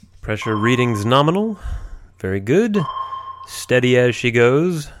Pressure readings nominal. Very good. Steady as she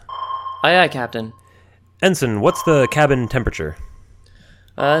goes. Aye, aye, Captain. Ensign, what's the cabin temperature?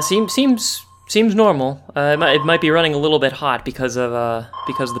 Seems normal. It might be running a little bit hot because of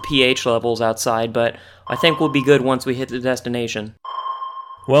the pH levels outside, but I think we'll be good once we hit the destination.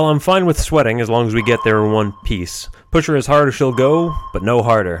 Well, I'm fine with sweating as long as we get there in one piece. Push her as hard as she'll go, but no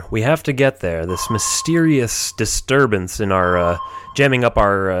harder. We have to get there. This mysterious disturbance in our, jamming up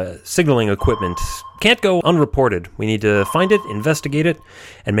our signaling equipment can't go unreported. We need to find it, investigate it,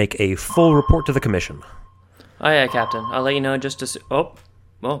 and make a full report to the Commission. Aye, aye, Captain. I'll let you know just as...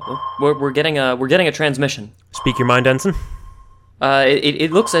 we're getting a transmission. Speak your mind, Ensign.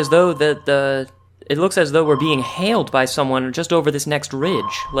 It looks as though It looks as though we're being hailed by someone just over this next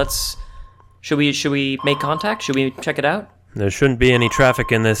ridge. Should we make contact? Should we check it out? There shouldn't be any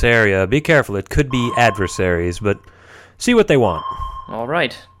traffic in this area. Be careful, it could be adversaries, but see what they want. All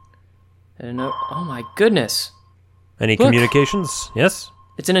right. Oh my goodness. Any Look. Communications? Yes?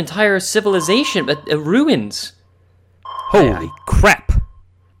 It's an entire civilization, but ruins. Holy crap!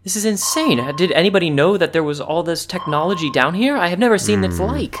 This is insane. Did anybody know that there was all this technology down here? I have never seen its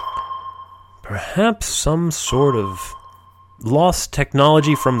like. Perhaps some sort of lost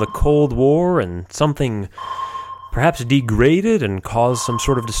technology from the Cold War and something perhaps degraded and caused some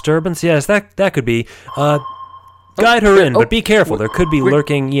sort of disturbance? Yes, that could be. Guide her in, but be careful. There could be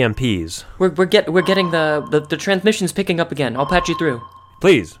lurking EMPs. We're getting the transmission's picking up again. I'll patch you through.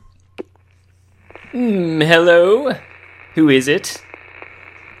 Please. Hello? Who is it?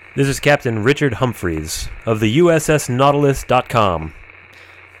 This is Captain Richard Humphreys of the USSNautilus.com.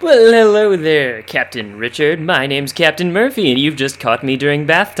 Well, hello there, Captain Richard. My name's Captain Murphy, and you've just caught me during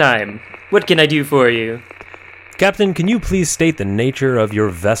bath time. What can I do for you? Captain, can you please state the nature of your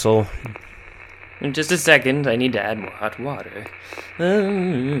vessel? In just a second, I need to add more hot water.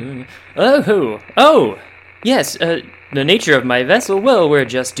 Yes, the nature of my vessel, well, we're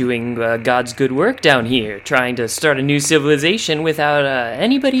just doing God's good work down here, trying to start a new civilization without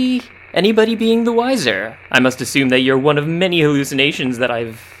anybody being the wiser. I must assume that you're one of many hallucinations that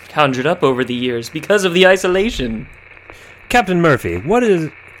I've conjured up over the years because of the isolation. Captain Murphy,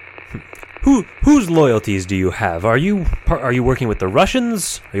 whose loyalties do you have? Are you working with the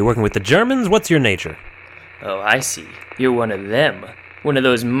Russians? Are you working with the Germans? What's your nature? Oh, I see. You're one of them. One of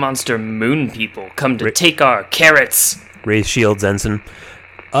those monster moon people come to take our carrots. Raise shields, Ensign.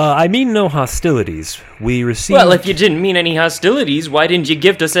 I mean no hostilities. We received... Well, if you didn't mean any hostilities, why didn't you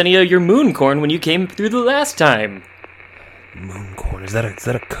gift us any of your moon corn when you came through the last time? Moon corn, is that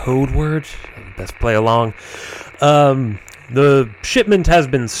a code word? Best play along. The shipment has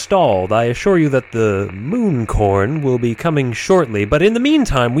been stalled. I assure you that the moon corn will be coming shortly, but in the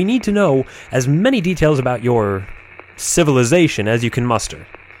meantime, we need to know as many details about your civilization as you can muster.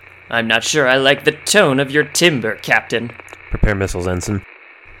 I'm not sure I like the tone of your timber, Captain. Prepare missiles, Ensign.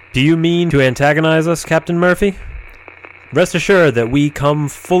 Do you mean to antagonize us, Captain Murphy? Rest assured that we come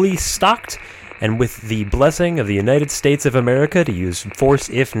fully stocked and with the blessing of the United States of America to use force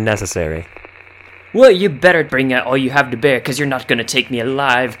if necessary. Well, you better bring out all you have to bear, because you're not going to take me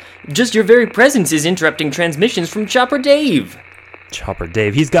alive. Just your very presence is interrupting transmissions from Chopper Dave. Chopper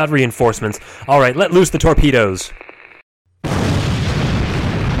Dave, he's got reinforcements. All right, let loose the torpedoes.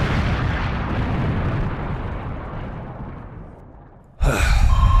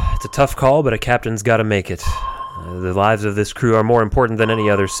 It's a tough call, but a captain's got to make it. The lives of this crew are more important than any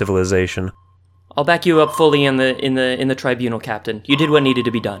other civilization. I'll back you up fully in the tribunal, Captain. You did what needed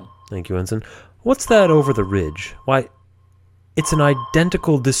to be done. Thank you, Ensign. What's that over the ridge? Why, it's an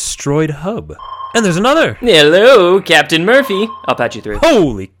identical destroyed hub. And there's another! Hello, Captain Murphy. I'll patch you through.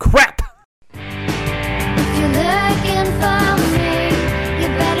 Holy crap! If you're looking for me, you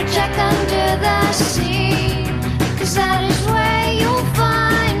better check under the sea, 'cause that is where you'll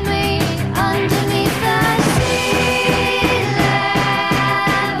find me, underneath the Sealab,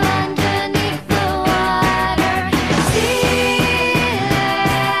 underneath the water. Sealab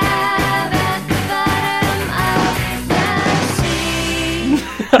at the bottom of the sea.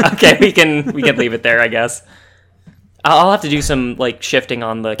 Okay, we can leave it there, I guess. I'll have to do some shifting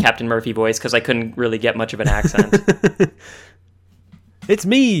on the Captain Murphy voice because I couldn't really get much of an accent. It's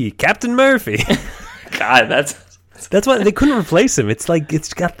me, Captain Murphy. God, that's why they couldn't replace him. It's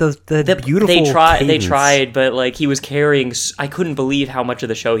got the beautiful They cadence. tried, but he was carrying. I couldn't believe how much of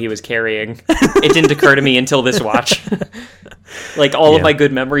the show he was carrying. It didn't occur to me until this watch. All of my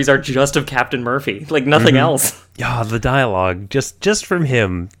good memories are just of Captain Murphy. Nothing else. Yeah, the dialogue just from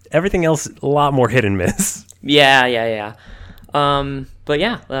him. Everything else a lot more hit and miss. Yeah. But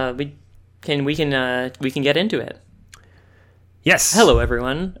yeah, we can get into it. Yes. Hello,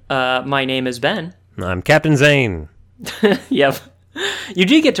 everyone. My name is Ben. I'm Captain Zane. Yep. You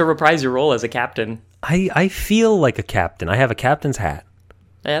did get to reprise your role as a captain. I feel like a captain. I have a captain's hat.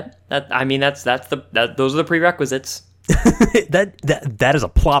 Yep. Those are the prerequisites. that is a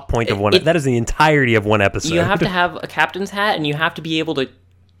plot point of one. That is the entirety of one episode. You have to have a captain's hat, and you have to be able to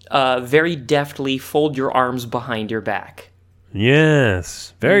very deftly fold your arms behind your back.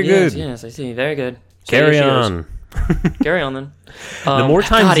 Yes. Very good. Yes, I see. Very good. So Carry on. Carry on, then. The more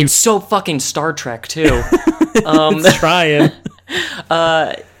times God, it's so fucking Star Trek, too. It's trying.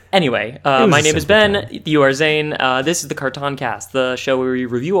 Anyway, my name is Ben. You are Zane. This is the Cartoon Cast, the show where we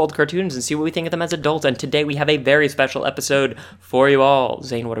review old cartoons and see what we think of them as adults. And today we have a very special episode for you all.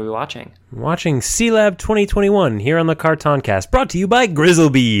 Zane, what are we watching? Watching Sealab 2021 here on the Cartoon Cast, brought to you by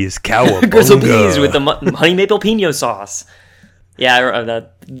Grizzlebees. Cowabunga. Grizzlebees with the honey maple pino sauce. Yeah,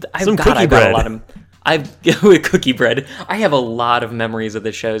 Some cookie bread. With cookie bread. I have a lot of memories of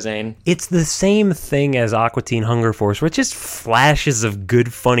this show, Zane. It's the same thing as Aqua Teen Hunger Force, where it's just flashes of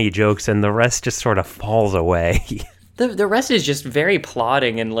good, funny jokes, and the rest just sort of falls away. The rest is just very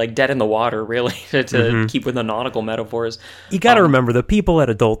plodding and like dead in the water, really, to keep with the nautical metaphors. You got to remember, the people at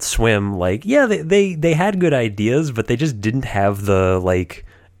Adult Swim, they had good ideas, but they just didn't have the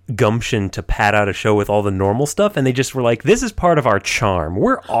gumption to pad out a show with all the normal stuff, and they just were like, this is part of our charm.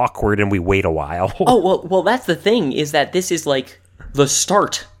 We're awkward and we wait a while. well, that's the thing, is that this is like the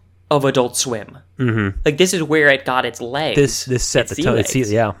start of Adult Swim. Mm-hmm. Like, this is where it got its legs. This set the tone.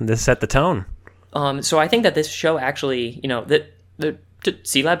 This set the tone. So I think that this show actually, the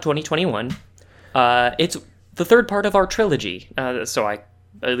Sealab 2021, it's the third part of our trilogy. At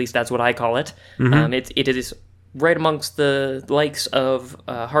least that's what I call it. Mm-hmm. It is right amongst the likes of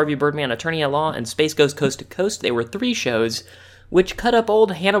Harvey Birdman, Attorney at Law, and Space Ghost Coast to Coast. They were three shows which cut up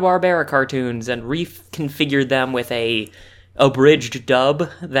old Hanna-Barbera cartoons and reconfigured them with a abridged dub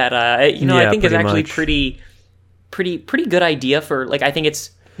that I think is actually pretty good idea for, I think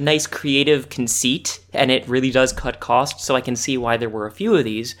it's nice creative conceit, and it really does cut costs, so I can see why there were a few of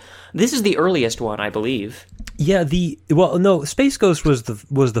these. This is the earliest one, I believe. Yeah, Space Ghost was the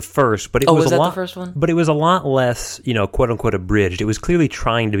first, but was that the first one? But it was a lot less, quote unquote abridged. It was clearly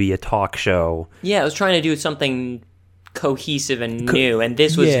trying to be a talk show. Yeah, it was trying to do something cohesive and new, and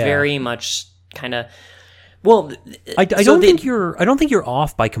this was very much kind of. Well, I don't think you're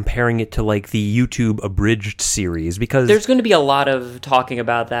off by comparing it to the YouTube abridged series, because there's going to be a lot of talking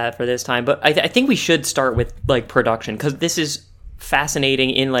about that for this time. But I think we should start with production, because this is fascinating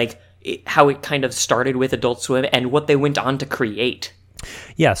in how it kind of started with Adult Swim and what they went on to create.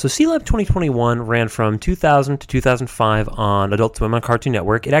 Yeah, so Sealab 2021 ran from 2000 to 2005 on Adult Swim on Cartoon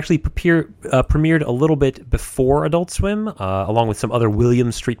Network. It actually premiered a little bit before Adult Swim, along with some other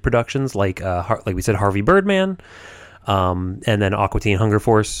Williams Street productions, like we said, Harvey Birdman. And then Aqua Teen Hunger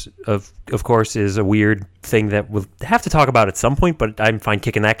Force, of course, is a weird thing that we'll have to talk about at some point, but I'm fine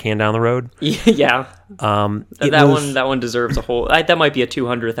kicking that can down the road. Yeah. That one deserves a whole... that might be a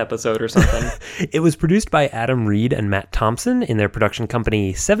 200th episode or something. It was produced by Adam Reed and Matt Thompson in their production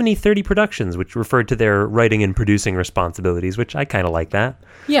company 7030 Productions, which referred to their writing and producing responsibilities, which I kind of like that.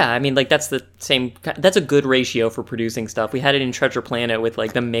 Yeah, that's the same... That's a good ratio for producing stuff. We had it in Treasure Planet with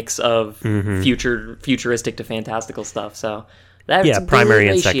the mix of futuristic to fantastical stuff, so... That's primary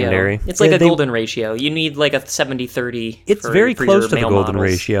and secondary. It's a golden ratio. You need a 70-30. It's very close to the golden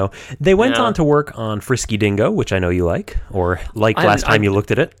ratio. They went on to work on Frisky Dingo, which I know you like, or last time you looked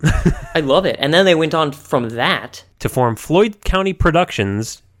at it. I love it. And then they went on from that to form Floyd County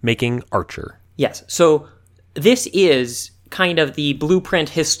Productions, making Archer. Yes. So this is kind of the blueprint,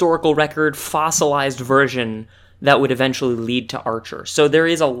 historical record, fossilized version that would eventually lead to Archer. So there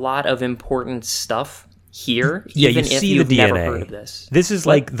is a lot of important stuff here, even if you've never heard of this. This is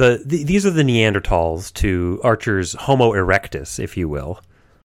these are the Neanderthals to Archer's Homo erectus, if you will.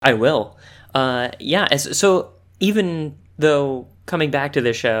 I will. So even though coming back to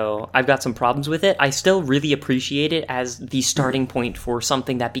the show, I've got some problems with it, I still really appreciate it as the starting point for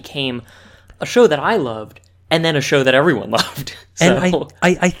something that became a show that I loved, and then a show that everyone loved. And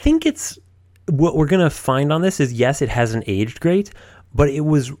I think it's... What we're going to find on this is, yes, it hasn't aged great, but it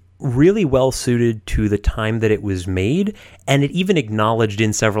was really well suited to the time that it was made, and it even acknowledged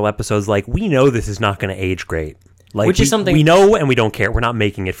in several episodes, we know this is not going to age great. Which is something we know, and we don't care. We're not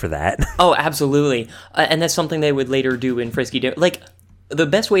making it for that. Oh, absolutely. And that's something they would later do in Frisky Dingo. The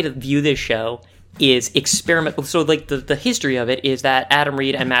best way to view this show is experiment. So, the history of it is that Adam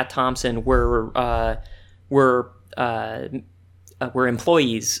Reed and Matt Thompson were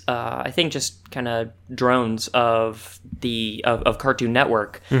employees, I think just kind of drones of Cartoon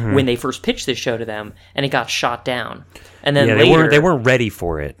Network when they first pitched this show to them, and it got shot down. And then Yeah, later, they weren't ready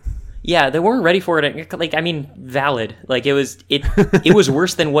for it. Yeah, they weren't ready for it. Like, I mean, valid. Like, it was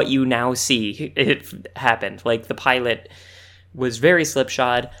worse than what you now see. It happened. Like, the pilot was very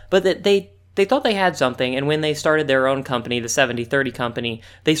slipshod, but that they thought they had something, and when they started their own company, the 7030 company,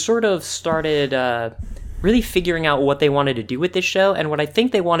 they sort of started really figuring out what they wanted to do with this show, and what I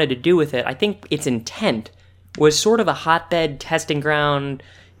think they wanted to do with it, I think its intent was sort of a hotbed testing ground,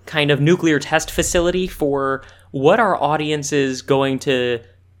 kind of nuclear test facility for what our audience is going to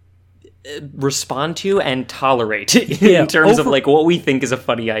respond to and tolerate in terms of like what we think is a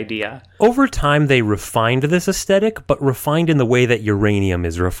funny idea. Over time, they refined this aesthetic, but refined in the way that uranium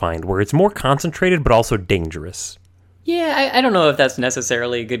is refined, where it's more concentrated but also dangerous. Yeah, I don't know if that's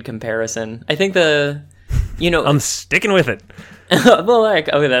necessarily a good comparison. I think I'm sticking with it. Well, like,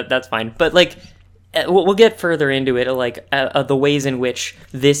 okay, that's fine. But like, we'll get further into it, like the ways in which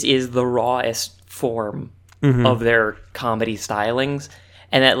this is the rawest form of their comedy stylings.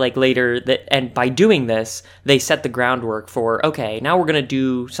 And that, like, later, and by doing this, they set the groundwork for, okay, now we're going to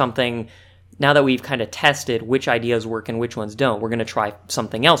do something, now that we've kind of tested which ideas work and which ones don't, we're going to try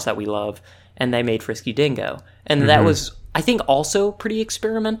something else that we love, and they made Frisky Dingo. And that was, I think, also pretty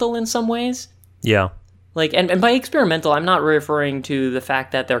experimental in some ways. Yeah. Like, and by experimental, I'm not referring to the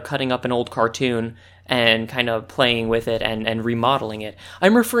fact that they're cutting up an old cartoon and kind of playing with it and remodeling it.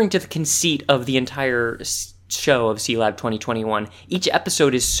 I'm referring to the conceit of the entire show of Sealab 2021. Each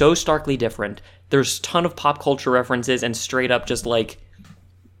episode is so starkly different. There's a ton of pop culture references and straight up just like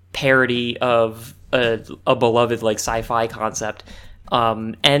parody of a beloved like sci-fi concept.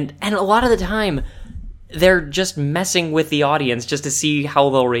 And a lot of the time they're just messing with the audience just to see how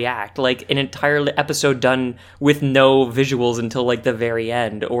they'll react. Like an entire episode done with no visuals until like the very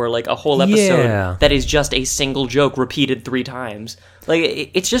end, or like a whole episode that is just a single joke repeated 3 times. Like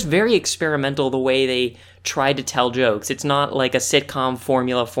it's just very experimental the way they try to tell jokes. It's not like a sitcom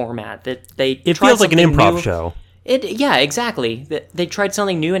formula format. It feels like an improv show. Yeah, exactly. They tried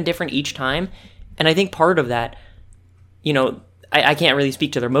something new and different each time, and I think part of that, I can't really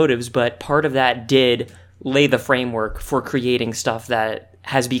speak to their motives, but part of that did lay the framework for creating stuff that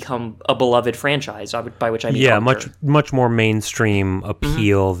has become a beloved franchise, by which I mean much more mainstream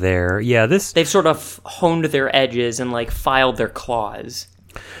appeal there. Yeah, they've sort of honed their edges and like filed their claws.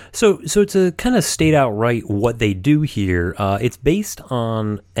 So to kind of state outright what they do here, it's based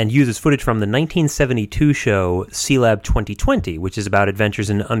on and uses footage from the 1972 show Sealab 2020, which is about adventures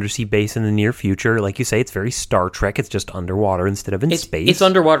in an undersea base in the near future. Like you say, it's very Star Trek. It's just underwater instead of in space. It's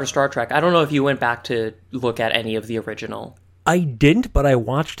underwater Star Trek. I don't know if you went back to look at any of the original. I didn't, but I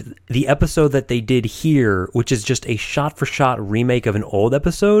watched the episode that they did here, which is just a shot-for-shot remake of an old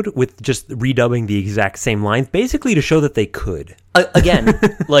episode with just redubbing the exact same lines, basically to show that they could. Again,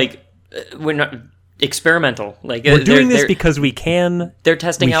 like, we're not experimental. Like we're doing this because we can. They're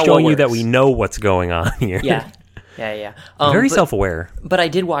testing out. We're showing you that we know what's going on here. Yeah. Very self-aware. But I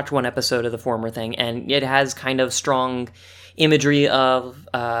did watch one episode of the former thing, and it has kind of strong imagery of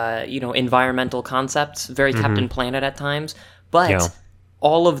environmental concepts, very Captain Planet at times. But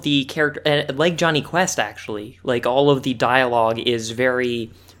all of the character, like Johnny Quest, actually, like all of the dialogue is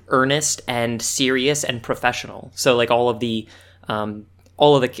very earnest and serious and professional. So like all of the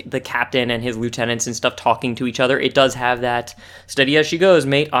captain and his lieutenants and stuff talking to each other, it does have that steady as she goes,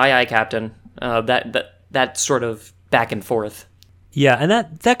 mate. Aye, aye, captain. That sort of back and forth. Yeah, and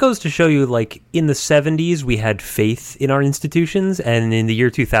that goes to show you, like, in the 70s, we had faith in our institutions, and in the year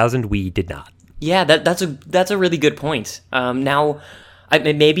 2000, we did not. Yeah, that's a really good point. Now,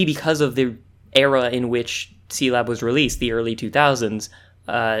 maybe because of the era in which Sealab was released, the early 2000s,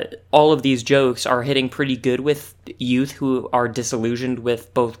 all of these jokes are hitting pretty good with youth who are disillusioned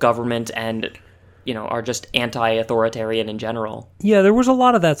with both government and, are just anti-authoritarian in general. Yeah, there was a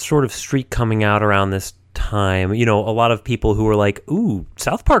lot of that sort of streak coming out around this time. A lot of people who were like, ooh,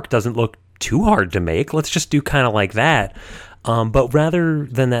 South Park doesn't look too hard to make. Let's just do kind of like that. But rather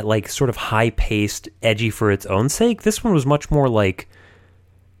than that, like, sort of high-paced, edgy for its own sake, this one was much more like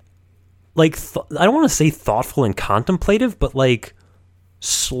I don't want to say thoughtful and contemplative, but like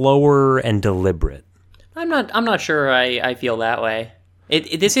slower and deliberate. I'm not sure I feel that way.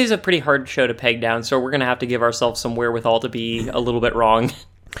 This is a pretty hard show to peg down, so we're gonna have to give ourselves some wherewithal to be a little bit wrong.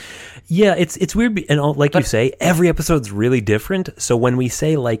 Yeah, it's weird, and you say, every episode's really different, so when we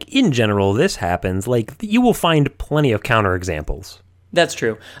say, like, in general, this happens, like, you will find plenty of counterexamples. That's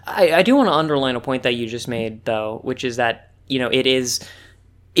true. I do want to underline a point that you just made, though, which is that,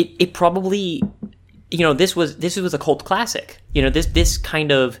 it probably, this was a cult classic. This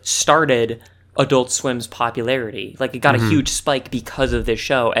kind of started Adult Swim's popularity. Like, it got a huge spike because of this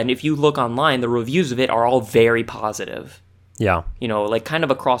show. And if you look online, the reviews of it are all very positive. Yeah. You know, like, kind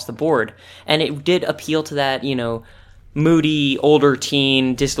of across the board. And it did appeal to that, you know, moody, older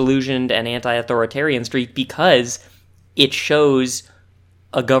teen, disillusioned, and anti-authoritarian streak because it shows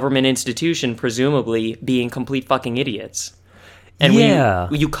a government institution, presumably, being complete fucking idiots. And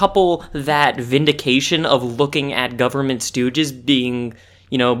when you couple that vindication of looking at government stooges being,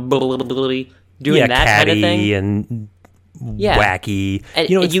 you know, doing that kind of thing. And wacky. And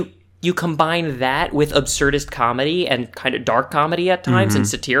you know, you combine that with absurdist comedy and kind of dark comedy at times and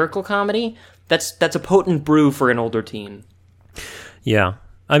satirical comedy. That's a potent brew for an older teen. Yeah.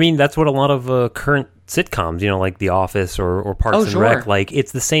 I mean, that's what a lot of current sitcoms, you know, like The Office or Parks and Rec, like,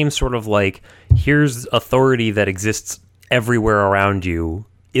 it's the same sort of, like, here's authority that exists everywhere around you.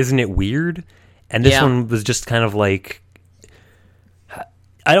 Isn't it weird? And this one was just kind of like,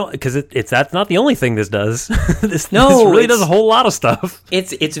 I don't, because that's not the only thing this does. this really does a whole lot of stuff.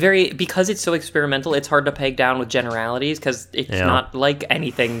 It's very, because it's so experimental, it's hard to peg down with generalities, because it's not like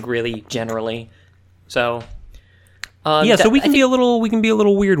anything really generally. So so we can be a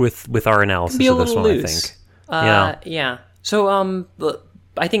little weird with our analysis of this one, loose. I think. Yeah. So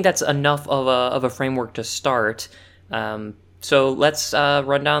I think that's enough of a framework to start. So let's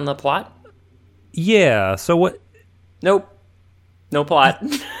run down the plot. Yeah. So what? Nope. No plot.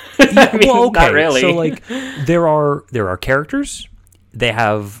 I mean, well, okay. Not really. So, like, there are characters. They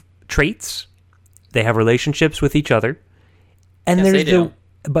have traits. They have relationships with each other. And there's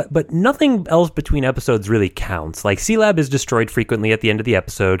but nothing else between episodes really counts. Like, Sealab is destroyed frequently at the end of the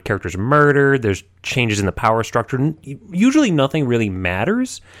episode. Characters are murdered. There's changes in the power structure. Usually nothing really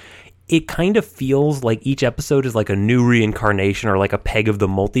matters. It kind of feels like each episode is like a new reincarnation or like a peg of the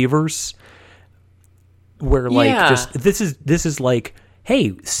multiverse. Where, like, just this is like,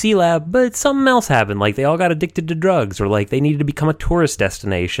 hey, Sealab, but something else happened. Like, they all got addicted to drugs, or like they needed to become a tourist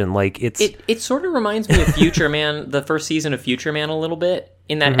destination. Like, it sort of reminds me of Future Man, the first season of Future Man, a little bit.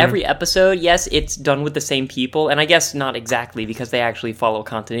 In that every episode, yes, it's done with the same people, and I guess not exactly because they actually follow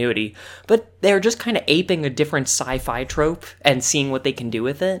continuity, but they're just kind of aping a different sci-fi trope and seeing what they can do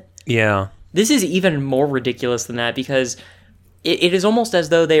with it. Yeah, this is even more ridiculous than that because it is almost as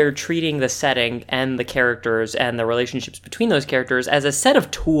though they are treating the setting and the characters and the relationships between those characters as a set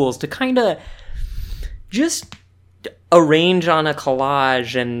of tools to kind of just arrange on a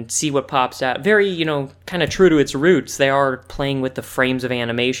collage and see what pops out. Very, you know, kind of true to its roots. They are playing with the frames of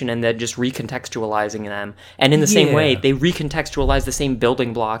animation and then just recontextualizing them. And in the same way, they recontextualize the same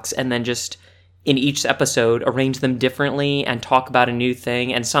building blocks and then just in each episode arrange them differently and talk about a new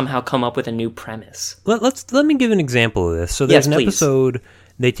thing and somehow come up with a new premise. Let me give an example of this. So there's an episode,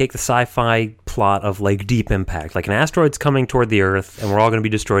 they take the sci-fi plot of, like, Deep Impact, like an asteroid's coming toward the Earth and we're all going to be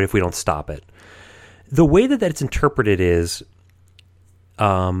destroyed if we don't stop it. The way that it's interpreted is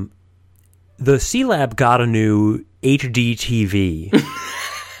the Sealab got a new HD TV.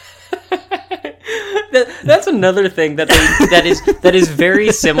 That's another thing that is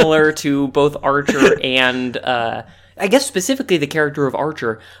very similar to both Archer and I guess specifically the character of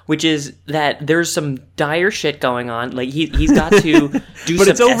Archer, which is that there's some dire shit going on. Like he's got to do but some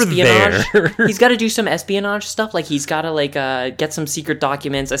it's over espionage. There. He's got to do some espionage stuff. Like he's got to get some secret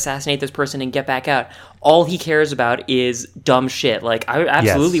documents, assassinate this person, and get back out. All he cares about is dumb shit. Like I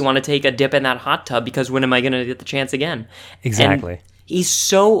absolutely want to take a dip in that hot tub because when am I going to get the chance again? Exactly. And he's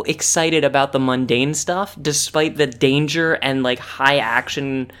so excited about the mundane stuff, despite the danger and like high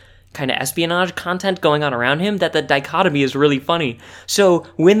action kind of espionage content going on around him, that the dichotomy is really funny. So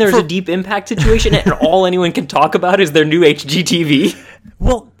when there's a Deep Impact situation and all anyone can talk about is their new HGTV.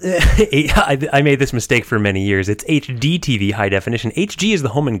 Well, I made this mistake for many years. It's HDTV, high definition. HG is the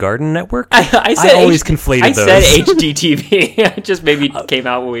Home and Garden Network. I always conflated those. I said HDTV. It just maybe came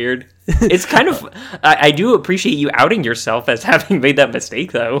out weird. It's kind of... I do appreciate you outing yourself as having made that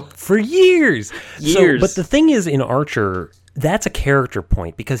mistake, though. For years. Years. But the thing is, in Archer, that's a character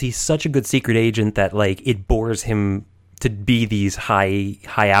point because he's such a good secret agent that, like, it bores him to be these high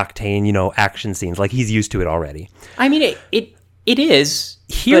octane, you know, action scenes. Like, he's used to it already. I mean, it is.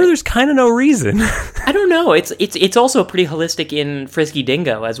 Here, there's kind of no reason. I don't know. It's also pretty holistic in Frisky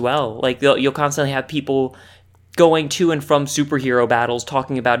Dingo as well. Like, you'll constantly have people going to and from superhero battles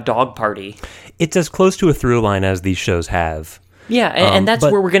talking about Dog Party. It's as close to a through line as these shows have. Yeah, and that's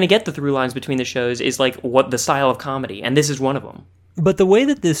where we're going to get the through lines between the shows is like what the style of comedy, and this is one of them. But the way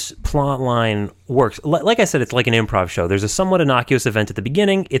that this plot line works, like I said, it's like an improv show. There's a somewhat innocuous event at the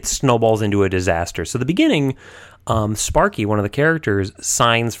beginning. It snowballs into a disaster. So the beginning, Sparky, one of the characters,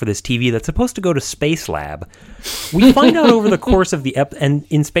 signs for this TV that's supposed to go to Spacelab. We find out over the course of the and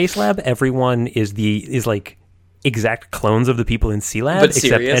in Spacelab, everyone is like exact clones of the people in Sealab, but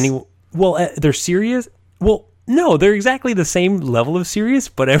serious? They're serious. Well, no, they're exactly the same level of serious,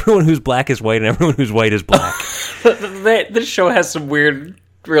 but everyone who's black is white and everyone who's white is black. This show has some weird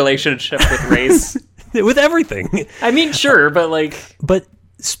relationship with race. With everything. I mean, sure, but like... But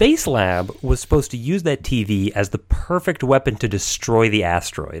Spacelab was supposed to use that TV as the perfect weapon to destroy the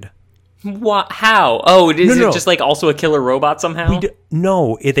asteroid. What? How? Oh, is it just like also a killer robot somehow?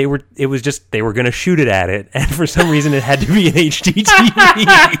 They were going to shoot it at it, and for some reason it had to be an HD TV.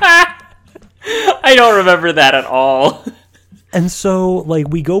 I don't remember that at all. And so, like,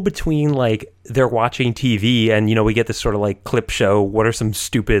 we go between, like, they're watching TV and, you know, we get this sort of, like, clip show, what are some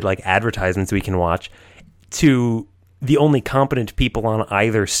stupid, like, advertisements we can watch, to the only competent people on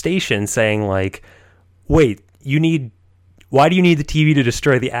either station saying, like, wait, why do you need the TV to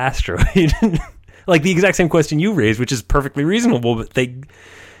destroy the asteroid? Like, the exact same question you raised, which is perfectly reasonable, but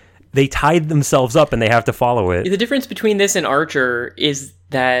they tied themselves up and they have to follow it. The difference between this and Archer is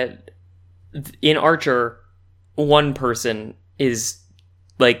that in Archer, one person is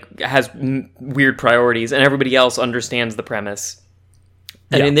like has weird priorities and everybody else understands the premise.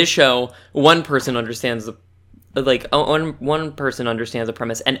 And in this show, one person understands one person understands the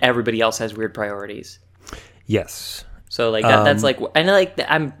premise and everybody else has weird priorities. Yes. So like that's like, and like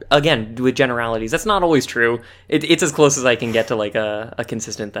I'm again with generalities. That's not always true. It's as close as I can get to like a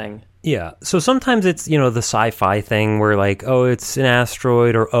consistent thing. Yeah. So sometimes it's, you know, the sci-fi thing where like, oh, it's an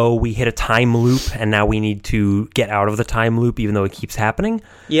asteroid, or oh, we hit a time loop and now we need to get out of the time loop even though it keeps happening.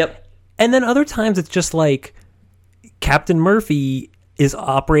 Yep. And then other times it's just like Captain Murphy is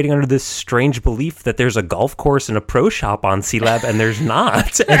operating under this strange belief that there's a golf course and a pro shop on Sealab, and there's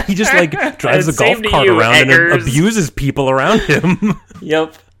not. And he just like drives a golf cart around and abuses people around him.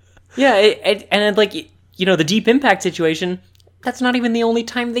 Yep. Yeah, and like, you know, the Deep Impact situation, that's not even the only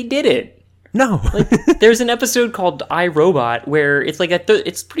time they did it. No. Like, there's an episode called I, Robot where it's like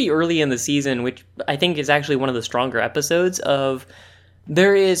it's pretty early in the season, which I think is actually one of the stronger episodes of...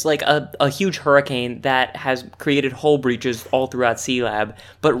 There is like a huge hurricane that has created hull breaches all throughout Sealab,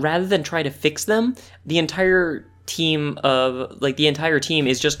 but rather than try to fix them, the entire team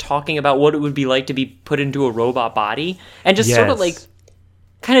is just talking about what it would be like to be put into a robot body, and just sort of like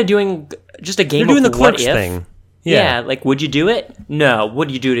kind of doing just a game of the what Clerks if. Thing. Yeah, like, would you do it? No. Would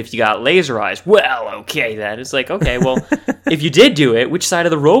you do it if you got laser eyes? Well, okay, then. It's like, okay, well, if you did do it, which side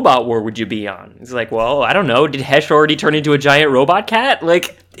of the robot war would you be on? It's like, well, I don't know. Did Hesh already turn into a giant robot cat?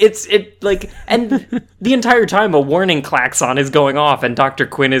 Like, and the entire time a warning klaxon is going off, and Dr.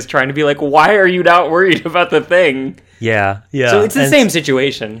 Quinn is trying to be like, why are you not worried about the thing? Yeah, yeah. So it's the same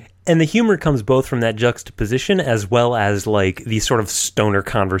situation. And the humor comes both from that juxtaposition as well as, like, these sort of stoner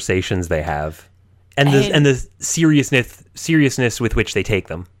conversations they have. And the seriousness with which they take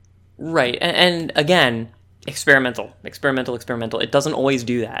them. Right. And again, experimental. It doesn't always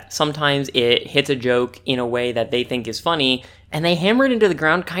do that. Sometimes it hits a joke in a way that they think is funny, and they hammer it into the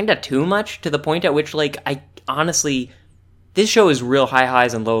ground kind of too much to the point at which, like, I honestly, this show is real high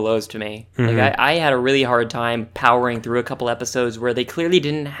highs and low lows to me. Mm-hmm. Like, I had a really hard time powering through a couple episodes where they clearly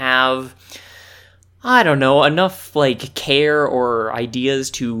didn't have... I don't know, enough, like, care or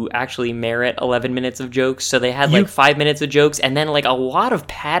ideas to actually merit 11 minutes of jokes. So they had, like, 5 minutes of jokes and then, like, a lot of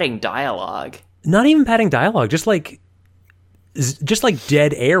padding dialogue. Not even padding dialogue, just like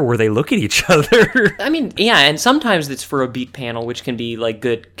dead air where they look at each other. I mean, yeah, and sometimes it's for a beat panel, which can be, like,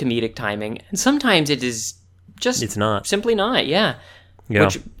 good comedic timing. And sometimes it is just... It's not. Simply not, yeah.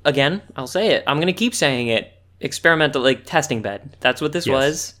 Which, again, I'll say it. I'm going to keep saying it. Experimental, like, testing bed. That's what this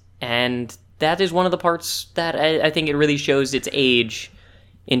was. And... that is one of the parts that I think it really shows its age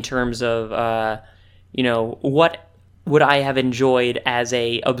in terms of, you know, what would I have enjoyed as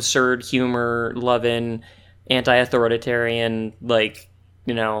a absurd humor loving, anti-authoritarian, like,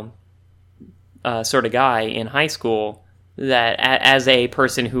 you know, sort of guy in high school, that as a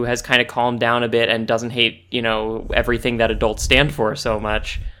person who has kind of calmed down a bit and doesn't hate, you know, everything that adults stand for so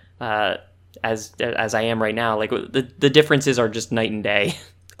much, as I am right now. Like, the differences are just night and day.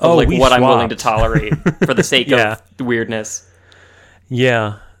 Of, like, what I'm willing to tolerate for the sake of weirdness.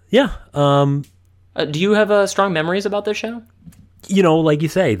 Yeah. Yeah. Do you have strong memories about this show? You know, like you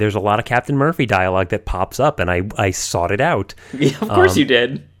say, there's a lot of Captain Murphy dialogue that pops up, and I sought it out. Yeah, of course you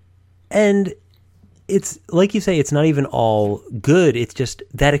did. And it's, like you say, it's not even all good. It's just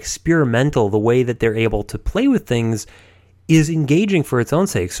that experimental, the way that they're able to play with things is engaging for its own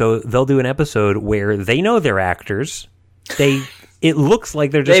sake. So they'll do an episode where they know they're actors. it looks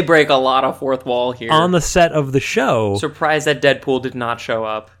like they're just They break a lot of fourth wall here. on the set of the show. Surprised that Deadpool did not show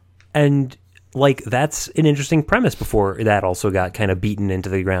up. And, like, that's an interesting premise before that also got kind of beaten into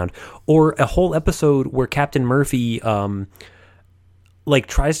the ground. Or a whole episode where Captain Murphy, like,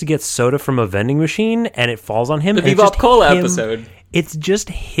 tries to get soda from a vending machine and it falls on him. The and it's Bebop just Cola him- episode. It's just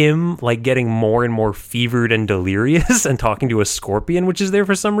him, like, getting more and more fevered and delirious and talking to a scorpion, which is there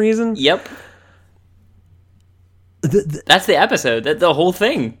for some reason. Yep. That's the episode. The whole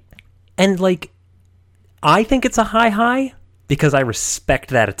thing. And, like, I think it's a high because I respect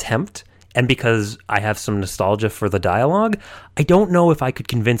that attempt and because I have some nostalgia for the dialogue. I don't know if I could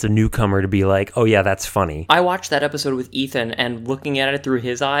convince a newcomer to be like, oh, yeah, that's funny. I watched that episode with Ethan, and looking at it through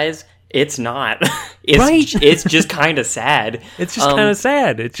his eyes, it's not. It's, Right? It's just kind of sad. It's just kind of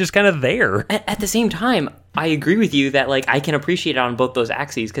sad. It's just kind of there. At the same time, I agree with you that, like, I can appreciate it on both those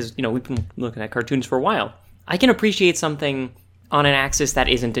axes because, you know, we've been looking at cartoons for a while. I can appreciate something on an axis that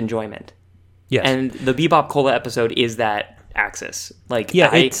isn't enjoyment. Yes. And the Bebop Cola episode is that axis. Like,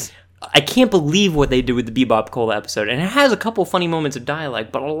 Yeah, I can't believe what they did with the Bebop Cola episode. And it has a couple funny moments of dialogue,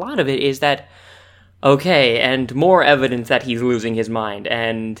 but a lot of it is that, okay, and more evidence that he's losing his mind.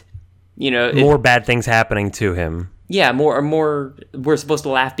 And, you know... more bad things happening to him. Yeah, more we're supposed to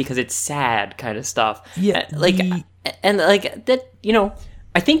laugh because it's sad kind of stuff. Yeah, And like that, you know,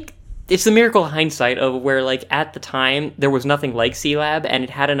 I think it's the miracle of hindsight of where, like, at the time there was nothing like Sealab and it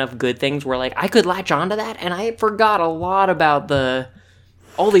had enough good things where, like, I could latch onto that and I forgot a lot about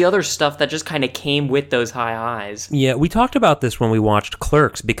all the other stuff that just kind of came with those high highs. Yeah, we talked about this when we watched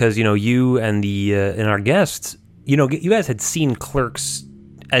Clerks because, you know, you and and our guests, you know, you guys had seen Clerks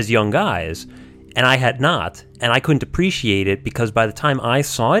as young guys, and I had not, and I couldn't appreciate it because by the time I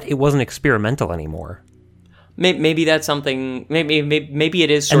saw it, it wasn't experimental anymore. Maybe that's something. Maybe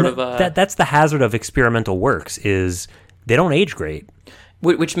it is sort of a that's the hazard of experimental works is they don't age great.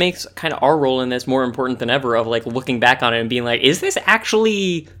 Which makes kind of our role in this more important than ever of, like, looking back on it and being like, is this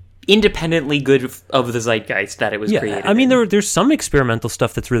actually independently good of the zeitgeist that it was created? I mean, there's some experimental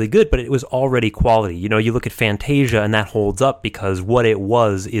stuff that's really good, but it was already quality. You know, you look at Fantasia and that holds up because what it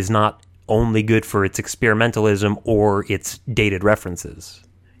was is not only good for its experimentalism or its dated references.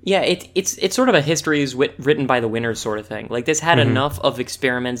 Yeah, it's sort of a history is written by the winners sort of thing. Like, this had enough of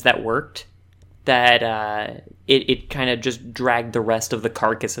experiments that worked that it kind of just dragged the rest of the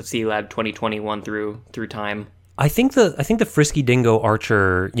carcass of Sealab 2021 through time. I think the Frisky Dingo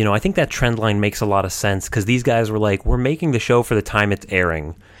Archer, you know, I think that trend line makes a lot of sense because these guys were like, we're making the show for the time it's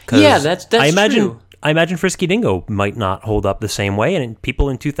airing. Yeah, that's true. I imagine Frisky Dingo might not hold up the same way, and people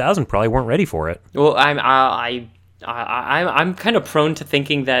in 2000 probably weren't ready for it. Well, I'm kind of prone to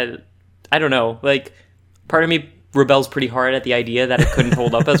thinking that, I don't know, like, part of me rebels pretty hard at the idea that it couldn't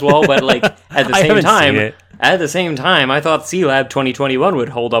hold up as well, but, like, at the same time, I thought Sealab 2021 would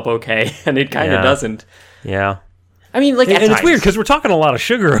hold up okay, and it kind of doesn't. Yeah. I mean, like, and it's weird because we're talking a lot of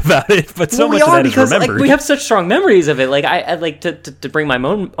sugar about it, but so much of that is remembered. Like, we have such strong memories of it. Like, I like to bring my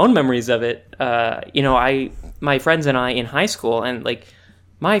own memories of it. You know, my friends and I in high school, and, like,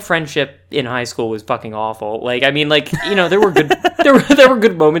 my friendship in high school was fucking awful. Like, I mean, like, you know, there were good there were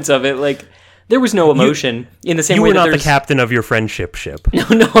good moments of it. Like, there was no emotion in the same way. You were that not the captain of your friendship ship.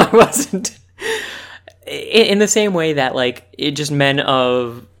 No, I wasn't. In the same way that, like, it just men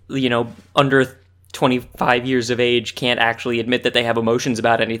of, you know, under 25 years of age can't actually admit that they have emotions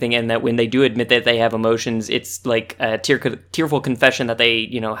about anything, and that when they do admit that they have emotions, it's like a tearful confession that they,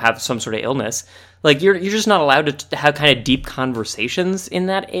 you know, have some sort of illness. Like, you're just not allowed to have kind of deep conversations in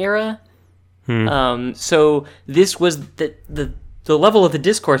that era. So this was the level of the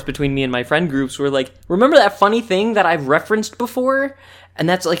discourse between me and my friend groups were like, remember that funny thing that I've referenced before? And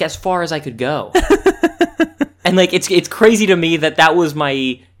that's, like, as far as I could go. And, like, it's crazy to me that was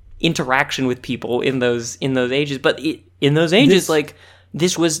my interaction with people in those ages, but in those ages, like,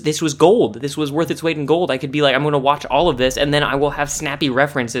 this was gold. This was worth its weight in gold. I could be like, I'm going to watch all of this, and then I will have snappy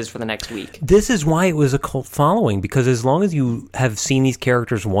references for the next week. This is why it was a cult following, because as long as you have seen these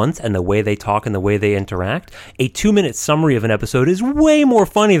characters once and the way they talk and the way they interact, a 2-minute summary of an episode is way more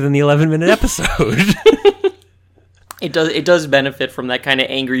funny than the 11-minute episode. It does benefit from that kind of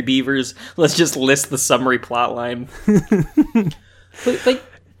Angry Beavers. Let's just list the summary plot line.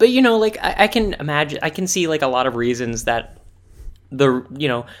 But you know, like, I can imagine, I can see, like, a lot of reasons that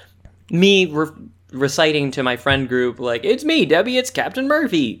me reciting to my friend group, like, it's me, Debbie, it's Captain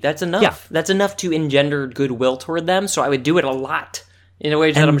Murphy. That's enough. Yeah. That's enough to engender goodwill toward them. So I would do it a lot in a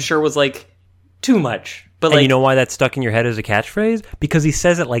way that I'm sure was, like, too much. But And like, you know why that's stuck in your head as a catchphrase? Because he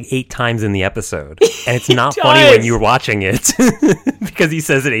says it like 8 times in the episode. And it's not funny when you're watching it. Because he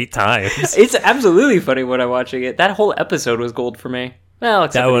says it 8 times. it's absolutely funny when I'm watching it. That whole episode was gold for me. Well,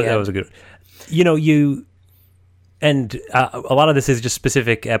 except That was a good... You know, And a lot of this is just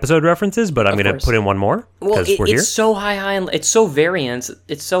specific episode references, but I'm going to put in one more because we're here. It's so high, and it's so variant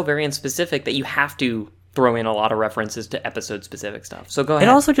specific that you have to throw in a lot of references to episode specific stuff. So go ahead.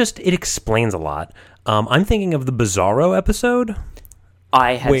 It also it explains a lot. I'm thinking of the Bizarro episode.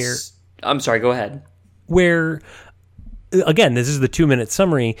 I'm sorry, go ahead. Where, again, this is the 2-minute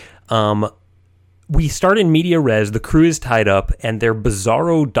summary. We start in media res, the crew is tied up, and they're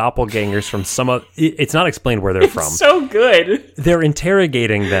Bizarro doppelgangers from it's not explained where they're from. So good. They're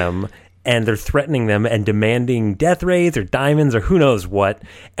interrogating them, and they're threatening them and demanding death rays or diamonds or who knows what,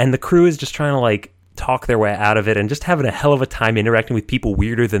 and the crew is just trying to, like, talk their way out of it and just having a hell of a time interacting with people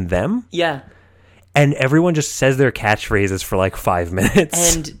weirder than them. Yeah. And everyone just says their catchphrases for, like, 5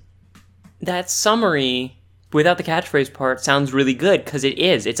 minutes. And that summary, without the catchphrase part, sounds really good, because it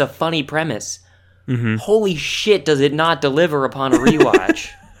is. It's a funny premise. Mm-hmm. Holy shit, does it not deliver upon a rewatch?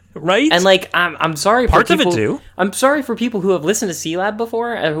 Right? And like, I'm sorry for parts people, of it do. I'm sorry for people who have listened to Sealab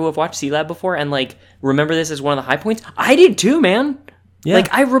before, who have watched Sealab before, and like remember this as one of the high points. I did too, man. Yeah.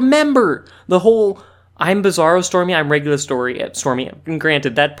 Like I remember the whole I'm Bizarro Stormy, I'm regular Stormy. And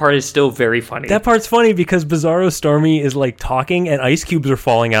granted, that part is still very funny. That part's funny because Bizarro Stormy is like talking, and ice cubes are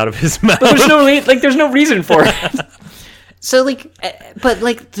falling out of his mouth. But there's no reason for it. So, like, but,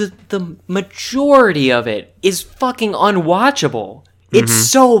 like, the majority of it is fucking unwatchable. It's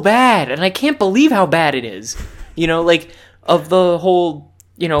so bad, and I can't believe how bad it is. You know, like, of the whole,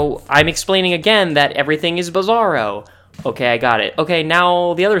 you know, I'm explaining again that everything is Bizarro. Okay, I got it. Okay,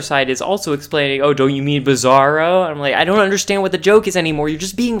 now the other side is also explaining, oh, don't you mean Bizarro? I'm like, I don't understand what the joke is anymore. You're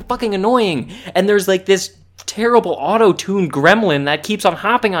just being fucking annoying. And there's, like, this terrible auto-tuned gremlin that keeps on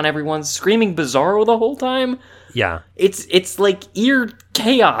hopping on everyone, screaming Bizarro the whole time. Yeah. It's like ear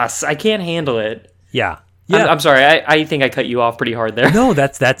chaos. I can't handle it. Yeah. I'm sorry. I think I cut you off pretty hard there. No,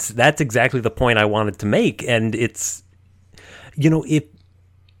 that's exactly the point I wanted to make. And it's, you know,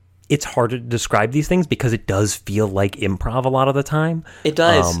 it's hard to describe these things because it does feel like improv a lot of the time. It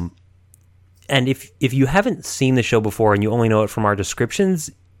does. And if you haven't seen the show before and you only know it from our descriptions,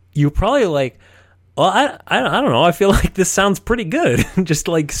 you're probably like, well, I don't know. I feel like this sounds pretty good. Just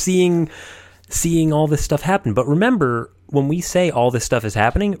like seeing all this stuff happen. But remember, when we say all this stuff is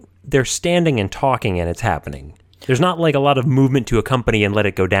happening, they're standing and talking and it's happening. There's not like a lot of movement to accompany and let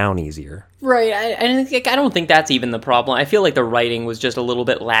it go down easier. Right. I don't think that's even the problem. I feel like the writing was just a little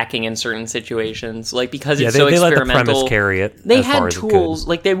bit lacking in certain situations. Like, because it's so experimental. Let the premise carry it. They had tools.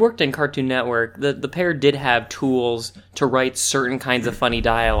 Like, they worked in Cartoon Network. The pair did have tools to write certain kinds of funny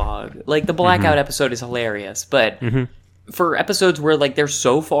dialogue. Like, the Blackout episode is hilarious, but for episodes where, like, they're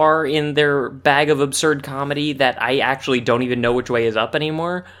so far in their bag of absurd comedy that I actually don't even know which way is up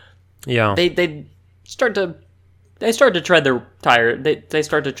anymore. Yeah. They start to tread their tire. They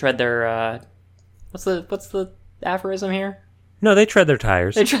start to tread their what's the aphorism here? No, they tread their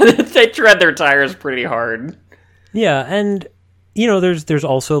tires. They tread their tires pretty hard. Yeah, and you know, there's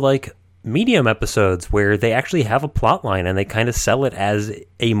also like medium episodes where they actually have a plot line and they kind of sell it as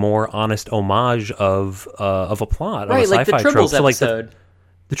a more honest homage of a plot, right? Of a Like the sci-fi Tribbles trope. episode. So like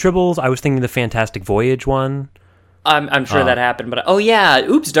the Tribbles. I was thinking the Fantastic Voyage one. I'm sure that happened, but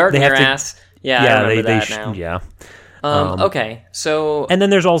oops, dart in your ass. Yeah, I remember that now. Yeah. Okay, so and then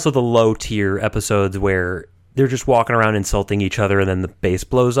there's also the low tier episodes where they're just walking around insulting each other, and then the bass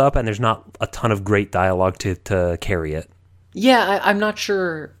blows up, and there's not a ton of great dialogue to carry it. Yeah, I'm not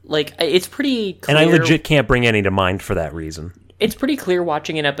sure. Like, it's pretty clear. And I legit can't bring any to mind for that reason. It's pretty clear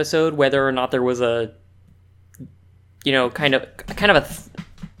watching an episode whether or not there was a, you know, kind of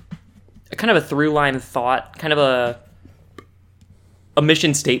a through line thought, kind of a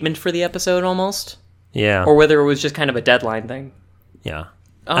mission statement for the episode almost. Yeah. Or whether it was just kind of a deadline thing. Yeah.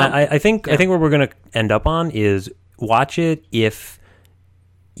 I think what we're going to end up on is watch it if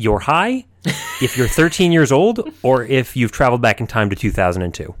you're high, if you're 13 years old, or if you've traveled back in time to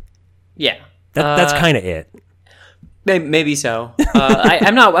 2002. Yeah. That's kind of it. Maybe so.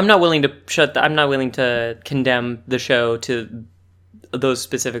 I'm not willing to condemn the show to those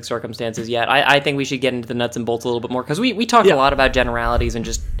specific circumstances yet. I think we should get into the nuts and bolts a little bit more, because we talked a lot about generalities and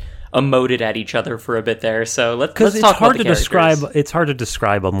just emoted at each other for a bit there. So let's talk about the characters. It's hard to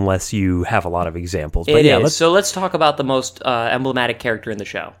describe unless you have a lot of examples. But So let's talk about the most emblematic character in the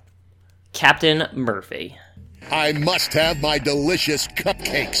show, Captain Murphy. I must have my delicious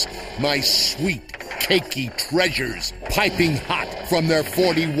cupcakes, my sweet, cakey treasures, piping hot from their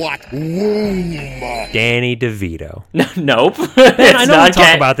 40-watt womb. Danny DeVito. Nope. And I know we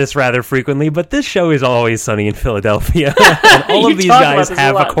talk about this rather frequently, but this show is Always Sunny in Philadelphia. And all of these guys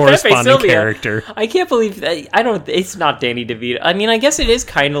have a corresponding character. I can't believe that. It's not Danny DeVito. I mean, I guess it is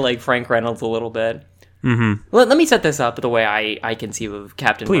kind of like Frank Reynolds a little bit. Mm-hmm. Let me set this up the way I conceive of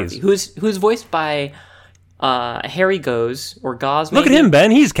Captain Murphy, who's voiced by Harry Goes or Gauze. Look at him,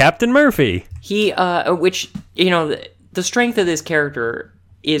 Ben. He's Captain Murphy. He, which the strength of this character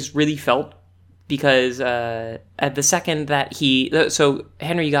is really felt because at the second that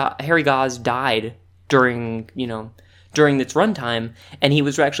Harry Gauze died during its runtime, and he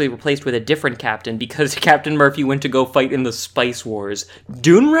was actually replaced with a different captain because Captain Murphy went to go fight in the Spice Wars.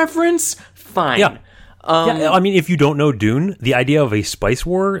 Dune reference? Fine. Yeah. I mean, if you don't know Dune, the idea of a spice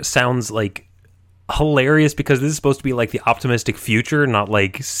war sounds like hilarious because this is supposed to be like the optimistic future, not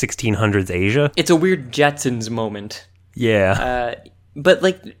like 1600s Asia. It's a weird Jetsons moment. Yeah. But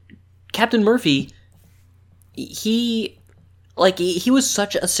like Captain Murphy, he was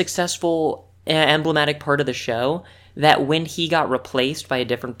such a successful, emblematic part of the show that when he got replaced by a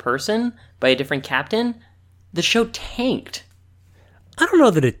different person, by a different captain, the show tanked. I don't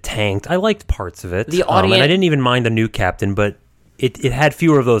know that it tanked. I liked parts of it. The audience, and I didn't even mind the new captain, but it had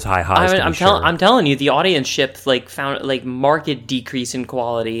fewer of those high highs. I'm telling you, the audience ship found marked decrease in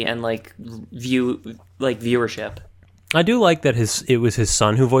quality and viewership. I do like that it was his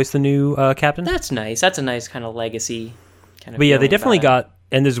son who voiced the new captain. That's nice. That's a nice kind of legacy. But yeah, they definitely got,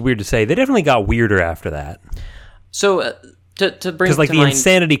 and this is weird to say, they definitely got weirder after that. So to bring because the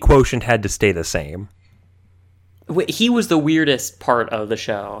insanity quotient had to stay the same. He was the weirdest part of the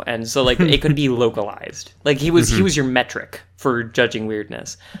show, and so it could be localized. He was your metric for judging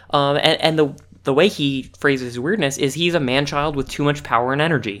weirdness. And the way he phrases weirdness is he's a man-child with too much power and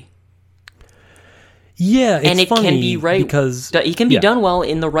energy. Yeah, and it funny can be right because he can be done well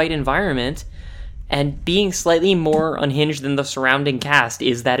in the right environment, and being slightly more unhinged than the surrounding cast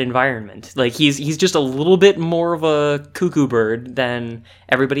is that environment. He's just a little bit more of a cuckoo bird than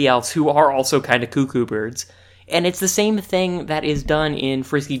everybody else, who are also kind of cuckoo birds. And it's the same thing that is done in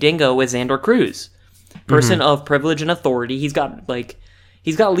Frisky Dingo with Xandor Cruz. Person of privilege and authority. He's got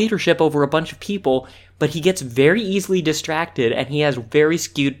leadership over a bunch of people, but he gets very easily distracted, and he has very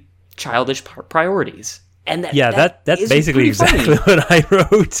skewed childish priorities. And that's basically exactly what I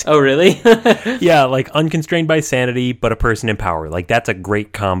wrote. Oh, really? Yeah, unconstrained by sanity, but a person in power. That's a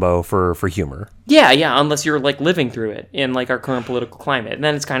great combo for humor. Yeah, unless you're living through it in our current political climate, and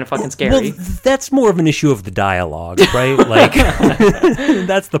then it's kind of fucking scary. Well, that's more of an issue of the dialogue, right?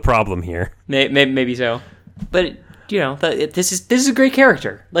 That's the problem here. Maybe so, but this is a great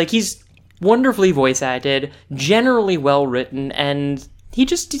character. He's wonderfully voice acted, generally well written, and he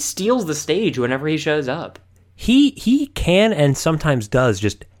just steals the stage whenever he shows up. He can and sometimes does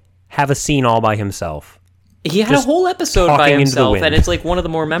just have a scene all by himself. He had a whole episode by himself, and it's one of the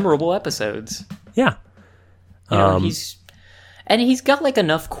more memorable episodes. Yeah. He's got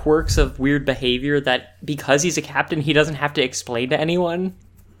enough quirks of weird behavior that because he's a captain, he doesn't have to explain to anyone.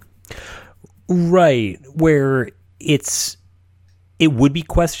 Right, where it would be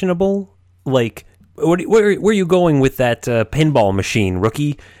questionable, where are you going with that pinball machine,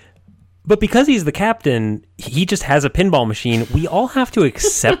 rookie? But because he's the captain, he just has a pinball machine. We all have to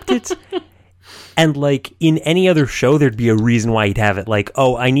accept it. And in any other show, there'd be a reason why he'd have it.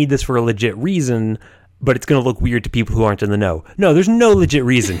 I need this for a legit reason, but it's going to look weird to people who aren't in the know. No, there's no legit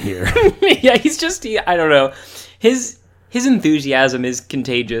reason here. Yeah, he's just, I don't know. His enthusiasm is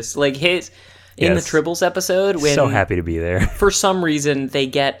contagious. In the Tribbles episode, when so happy to be there. For some reason, they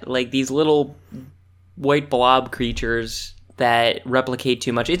get these little white blob creatures that replicate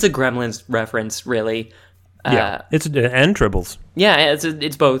too much. It's a Gremlins reference, really. Yeah, it's and Tribbles. Yeah,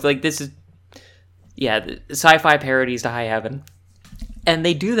 it's both. This is sci-fi parodies to high heaven, and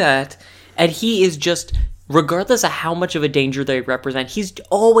they do that. And he is just, regardless of how much of a danger they represent, he's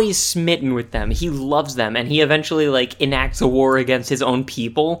always smitten with them. He loves them, and he eventually enacts a war against his own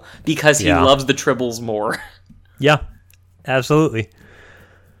people because he loves the Tribbles more. Yeah, absolutely.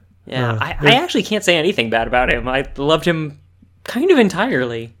 Yeah, I actually can't say anything bad about him. I loved him kind of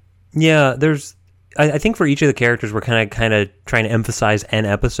entirely. Yeah, I think for each of the characters, we're kind of trying to emphasize an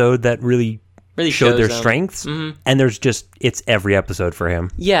episode that really showed their strengths, and it's every episode for him.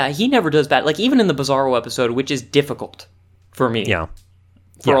 Yeah, he never does bad. Even in the Bizarro episode, which is difficult for me. Yeah.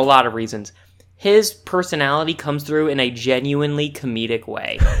 For a lot of reasons. His personality comes through in a genuinely comedic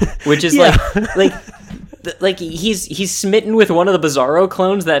way, which is he's smitten with one of the Bizarro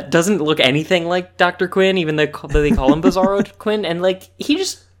clones that doesn't look anything like Dr. Quinn, even though they call him Bizarro Quinn, and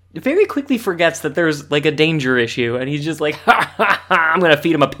very quickly forgets that there's like a danger issue, and he's just like, ha ha ha, I'm gonna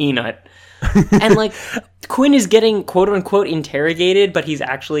feed him a peanut. And like Quinn is getting quote unquote interrogated, but he's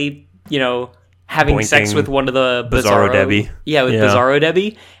actually, having Boinking sex with one of the Bizarro Debbie. Yeah, with Bizarro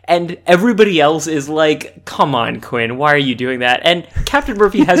Debbie. And everybody else is like, come on, Quinn, why are you doing that? And Captain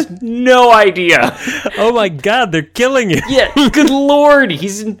Murphy has no idea. Oh my god, they're killing you. Yeah, good lord,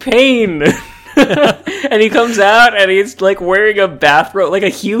 he's in pain. And he comes out and he's like wearing a bathrobe, like a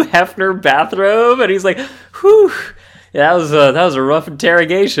Hugh Hefner bathrobe, and he's like, whew. Yeah, that was a rough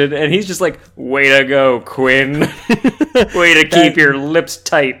interrogation, and he's just like, way to go, Quinn. Way to keep your lips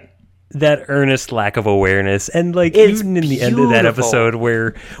tight. That earnest lack of awareness, and like It's even in the end of that episode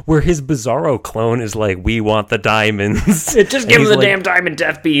where his Bizarro clone is like, we want the diamonds. Just give him the damn diamond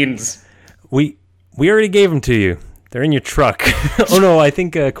death beans. We already gave them to you. They're in your truck. Oh no, I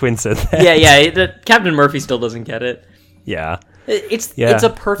think Quinn said that. Yeah. Captain Murphy still doesn't get it. Yeah. It's a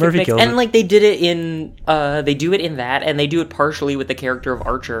perfect Murphy mix, kills and it. like they do it in that, and they do it partially with the character of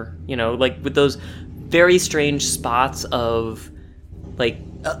Archer. Like with those very strange spots of like,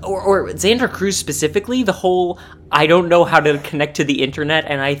 or Xander Cruz specifically, the whole I don't know how to connect to the internet,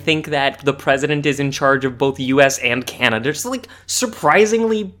 and I think that the president is in charge of both U.S. and Canada. There's like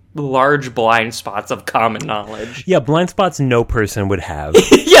surprisingly large blind spots of common knowledge. Yeah, blind spots no person would have.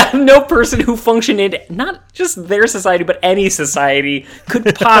 Yeah, no person who functioned in not just their society, but any society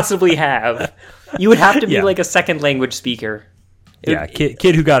could possibly have. You would have to be like a second language speaker.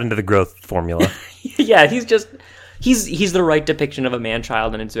 Kid who got into the growth formula. Yeah, he's the right depiction of a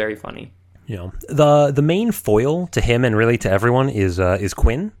man-child, and it's very funny. The main foil to him and really to everyone is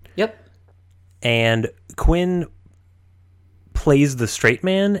Quinn. Yep. And Quinn plays the straight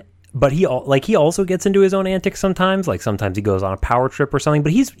man, but he also gets into his own antics sometimes. Like sometimes he goes on a power trip or something,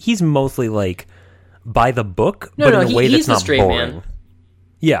 but he's mostly like by the book, but in a way that's not boring. Man.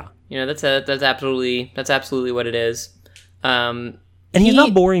 Yeah. That's absolutely what it is. And he's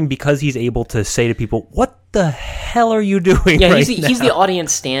not boring because he's able to say to people, "What the hell are you doing?" Yeah, right he's the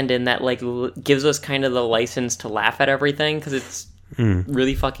audience stand-in that like gives us kind of the license to laugh at everything because it's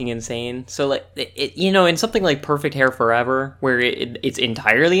really fucking insane. So like in something like Perfect Hair Forever, where it's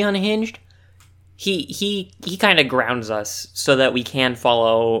entirely unhinged, he kind of grounds us so that we can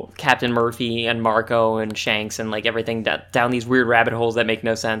follow Captain Murphy and Marco and Shanks and like everything down these weird rabbit holes that make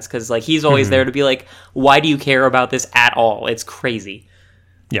no sense, because like he's always there to be like, why do you care about this at all? It's crazy.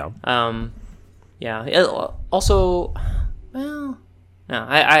 Yeah. Yeah. Also, well, no,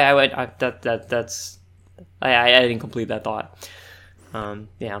 I didn't complete that thought.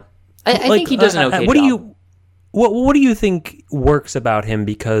 Yeah. I think he does an okay job. What do you think works about him?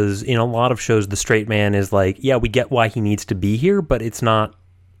 Because in a lot of shows, the straight man is like, yeah, we get why he needs to be here, but it's not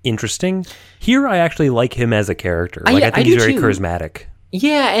interesting. Here, I actually like him as a character. I think he's very charismatic.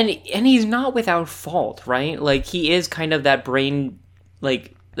 Yeah, and he's not without fault, right? Like he is kind of that brainchild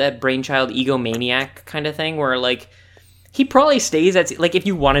egomaniac kind of thing, where like he probably stays at, like, if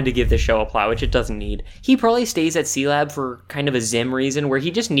you wanted to give the show a plot, which it doesn't need, he probably stays at Sealab for kind of a Zim reason, where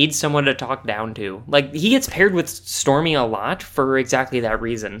he just needs someone to talk down to. Like, he gets paired with Stormy a lot for exactly that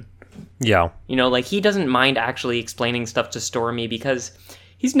reason. Yeah. Like, he doesn't mind actually explaining stuff to Stormy, because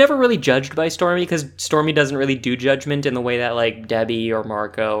he's never really judged by Stormy, because Stormy doesn't really do judgment in the way that, like, Debbie or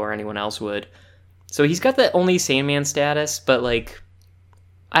Marco or anyone else would. So he's got the only sane man status, but, like,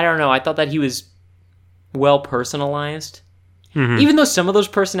 I don't know, I thought that he was well personalized, even though some of those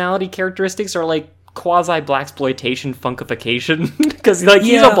personality characteristics are like quasi blaxploitation funkification, because like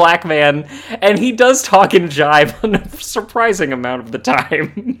he's a black man and he does talk and jive a surprising amount of the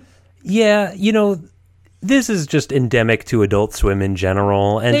time. Yeah, this is just endemic to Adult Swim in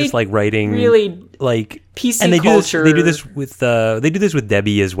general, and just like writing really like PC and culture. They do this with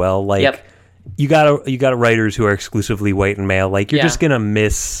Debbie as well. Like, yep. You got writers who are exclusively white and male. Like, you're just gonna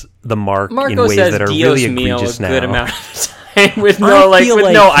miss the mark Marco in ways says that are Dios really mio egregious a now. good amount of time with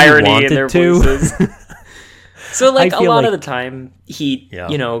no irony in their voices. So like a lot of the time he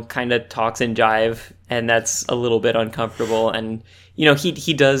kind of talks and jive, and that's a little bit uncomfortable. And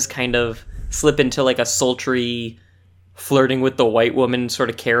he does kind of slip into like a sultry flirting with the white woman sort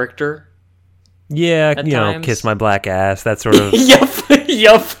of character. Yeah, times. Kiss my black ass, that sort of. Yup.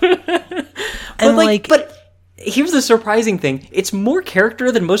 But here's the surprising thing. It's more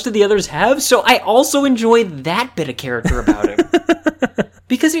character than most of the others have, so I also enjoyed that bit of character about him.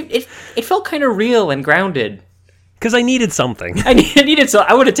 Because it felt kind of real and grounded. Because I needed something. I needed so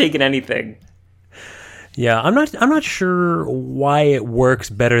I would have taken anything. Yeah, I'm not sure why it works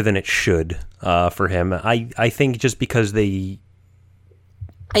better than it should for him. I think just because they...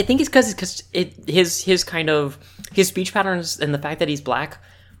 I think it's because his kind of his speech patterns and the fact that he's black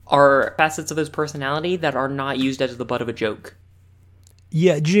are facets of his personality that are not used as the butt of a joke.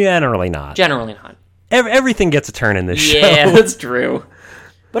 Yeah, generally not. Generally not. Everything gets a turn in this show. Yeah, that's true.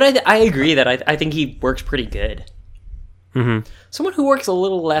 But I agree that I think he works pretty good. Mm-hmm. Someone who works a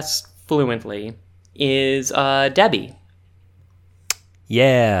little less fluently is Debbie.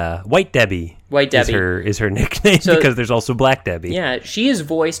 Yeah, White Debbie. White Debbie is her nickname because there's also Black Debbie. Yeah, she is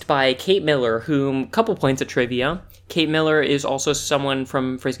voiced by Kate Miller, whom, couple points of trivia, Kate Miller is also someone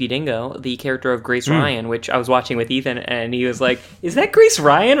from Frisky Dingo, the character of Grace Ryan, which I was watching with Ethan, and he was like, "Is that Grace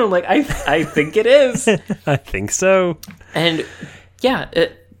Ryan?" I'm like, I think it is. I think so. And yeah,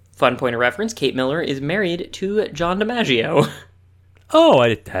 fun point of reference, Kate Miller is married to John DiMaggio. Oh,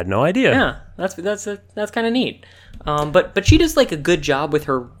 I had no idea. Yeah, that's kind of neat. But she does like a good job with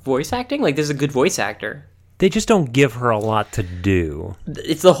her voice acting. Like, this is a good voice actor. They just don't give her a lot to do.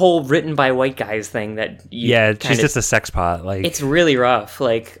 It's the whole written by white guys thing that she's just a sex pot. Like, it's really rough.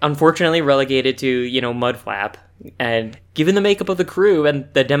 Like, unfortunately relegated to, mud flap. And given the makeup of the crew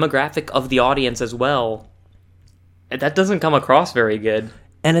and the demographic of the audience as well, that doesn't come across very good.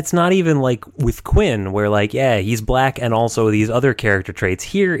 And it's not even like with Quinn, where like, yeah, he's black and also these other character traits.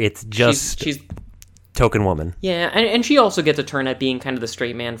 Here, it's just she's token woman. Yeah, and she also gets a turn at being kind of the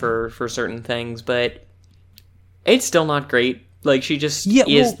straight man for certain things, but it's still not great. Like, she just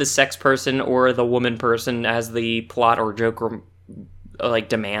is the sex person or the woman person as the plot or joke like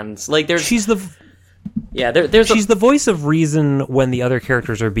demands. Like, she's the voice of reason when the other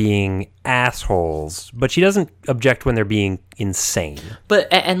characters are being assholes, but she doesn't object when they're being insane. But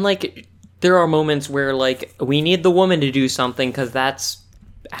and like, there are moments where like we need the woman to do something because that's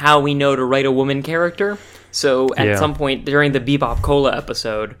how we know to write a woman character. So at some point during the Bebop Cola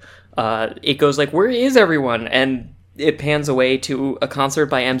episode, it goes like, "Where is everyone?" And it pans away to a concert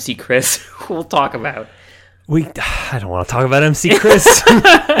by MC Chris, who we'll talk about. I don't want to talk about MC Chris.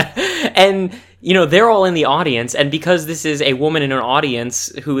 And they're all in the audience, and because this is a woman in an audience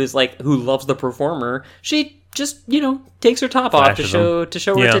who loves the performer, she just takes her top off to show her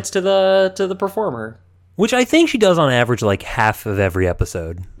tits to the performer. Which I think she does on average like half of every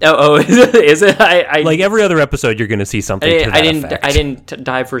episode. Oh, is it? I like every other episode, you're going to see something. I didn't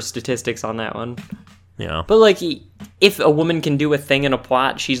dive for statistics on that one. Yeah, but like, if a woman can do a thing in a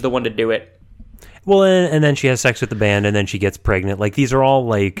plot, she's the one to do it. Well, and then she has sex with the band, and then she gets pregnant. Like, these are all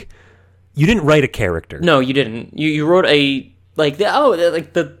like, you didn't write a character. No, you didn't. You wrote the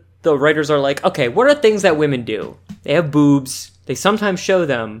writers are like, okay, what are things that women do? They have boobs. They sometimes show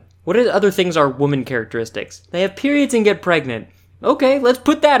them. What are other things are woman characteristics? They have periods and get pregnant. Okay, let's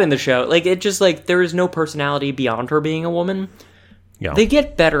put that in the show. Like, it just like, there is no personality beyond her being a woman. Yeah. They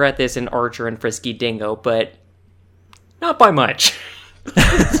get better at this in Archer and Frisky Dingo, but not by much.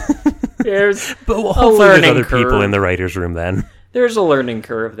 There's a learning other curve. People in the writer's room then. There's a learning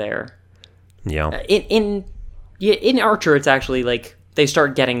curve there. Yeah. In Archer, it's actually like they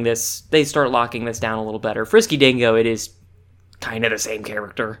start locking this down a little better. Frisky Dingo, it is kind of the same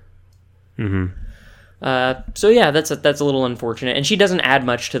character. Mm-hmm. So yeah, that's a little unfortunate, and she doesn't add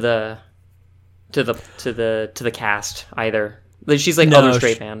much to the cast either. Like, she's like other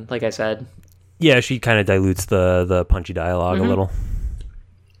straight man, like I said. Yeah, she kind of dilutes the punchy dialogue a little.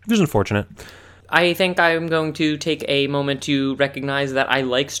 Which is unfortunate. I think I'm going to take a moment to recognize that I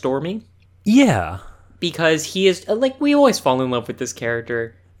like Stormy. Yeah. Because he is, like, we always fall in love with this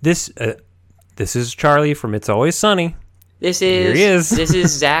character. This is Charlie from It's Always Sunny. Here he is. This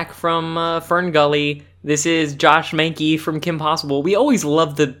is Zach from Fern Gully. This is Josh Mankey from Kim Possible. We always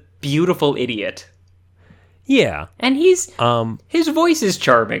love the beautiful idiot. Yeah. And his voice is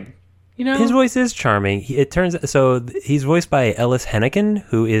charming. His voice is charming. It turns so he's voiced by Ellis Hennigan,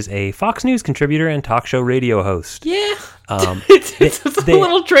 who is a Fox News contributor and talk show radio host. Yeah, it's a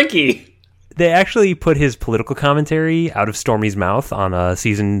little tricky. They actually put his political commentary out of Stormy's mouth on a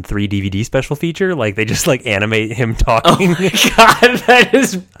season 3 DVD special feature. Like, they just like animate him talking. Oh my god, that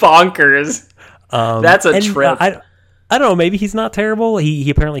is bonkers. That's a trip. I don't know, maybe he's not terrible. He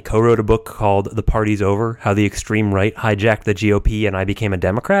apparently co-wrote a book called The Party's Over, How the Extreme Right Hijacked the GOP and I Became a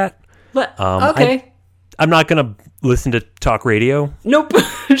Democrat. But, okay. I'm not going to listen to talk radio. Nope.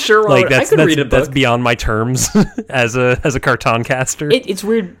 Sure. Like, I could read a book. That's beyond my terms as a cartoon caster. It's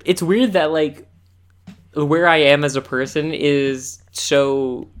weird. It's weird that, like, where I am as a person is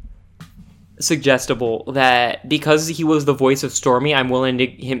so suggestible that because he was the voice of Stormy, I'm willing to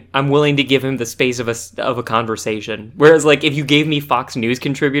give him the space of a conversation. Whereas, like, if you gave me Fox News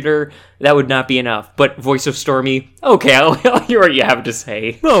contributor, that would not be enough. But voice of Stormy, okay, I'll hear what you have to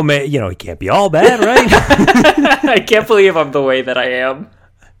say. Well, man, it can't be all bad, right? I can't believe I'm the way that I am.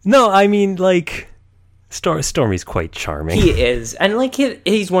 No, I mean, like, Stormy's quite charming. He is, and like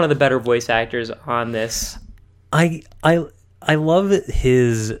he's one of the better voice actors on this. I love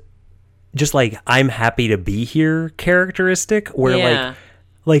his just like I'm happy to be here characteristic, where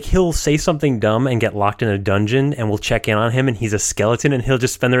like he'll say something dumb and get locked in a dungeon, and we'll check in on him, and he's a skeleton, and he'll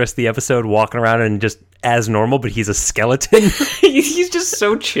just spend the rest of the episode walking around and just as normal, but he's a skeleton. He's just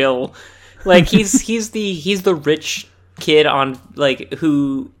so chill. Like he's the rich kid on like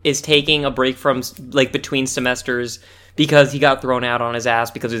who is taking a break from like between semesters because he got thrown out on his ass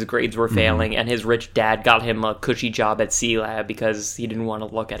because his grades were failing, and his rich dad got him a cushy job at Sealab because he didn't want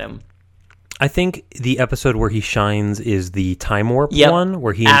to look at him. I think the episode where he shines is the time warp one,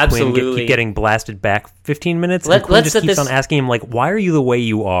 where he and Quinn keep getting blasted back 15 minutes, and Quinn just keeps on asking him, like, why are you the way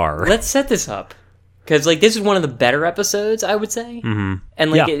you are? Let's set this up. Because, like, this is one of the better episodes, I would say. Mm-hmm.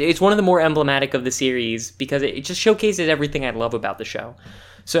 And, like, it's one of the more emblematic of the series because it just showcases everything I love about the show.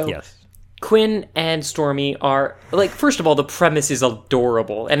 So, Quinn and Stormy are, like, first of all, the premise is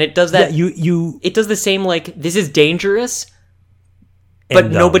adorable. And it does that. It does the same, like, this is dangerous, but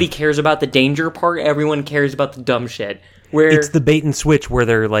nobody cares about the danger part. Everyone cares about the dumb shit. Where it's the bait and switch where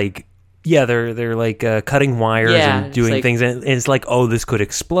they're, like, they're like cutting wires and doing things, and it's like, oh, this could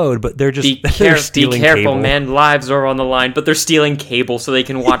explode, but they're just they're stealing careful, cable. Man. Lives are on the line, but they're stealing cable so they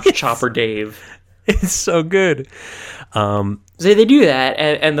can watch Chopper Dave. It's so good. So they do that,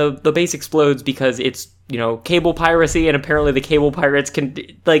 and the base explodes because it's cable piracy, and apparently the cable pirates can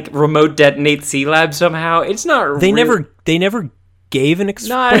like remote detonate Sealab somehow. It's not. They never gave an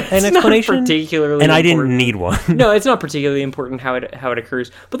explanation, not particularly and I important. didn't need one. No, it's not particularly important how it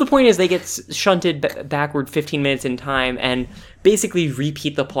occurs. But the point is, they get shunted backward 15 minutes in time and basically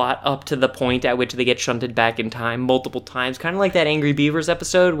repeat the plot up to the point at which they get shunted back in time multiple times. Kind of like that Angry Beavers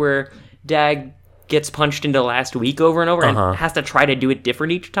episode where Dag gets punched into last week over and over and has to try to do it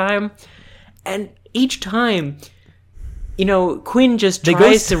different each time. And each time, Quinn just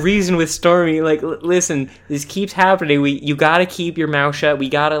tries to reason with Stormy, like, listen, this keeps happening. You gotta keep your mouth shut. We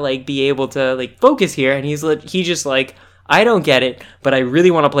gotta, like, be able to, like, focus here. And he's just like, I don't get it, but I really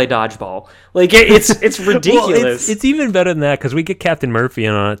want to play dodgeball. Like, it's ridiculous. Well, it's even better than that, because we get Captain Murphy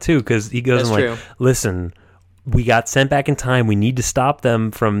in on it, too, because he goes like, listen, we got sent back in time. We need to stop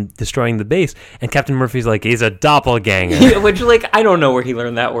them from destroying the base. And Captain Murphy's like, he's a doppelganger. Yeah, which, like, I don't know where he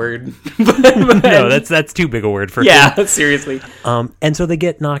learned that word. No, that's too big a word for him. Yeah, seriously. And so they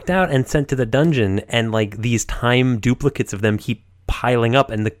get knocked out and sent to the dungeon, and, like, these time duplicates of them keep piling up,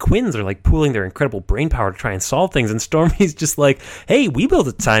 and the Quinns are, like, pooling their incredible brain power to try and solve things, and Stormy's just like, hey, we built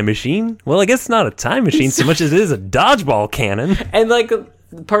a time machine. Well, I guess it's not a time machine so much as it is a dodgeball cannon. And, like,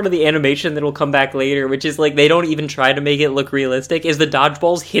 part of the animation that will come back later, which is like they don't even try to make it look realistic, is the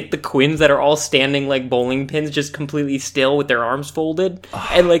dodgeballs hit the Quinns that are all standing like bowling pins, just completely still with their arms folded,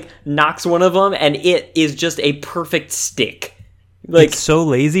 and like knocks one of them, and it is just a perfect stick. Like, it's so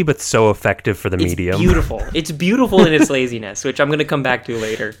lazy but so effective for the medium. Beautiful. It's beautiful in its laziness, which I'm going to come back to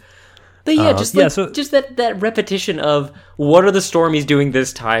later. But yeah, just that repetition of what are the Stormies doing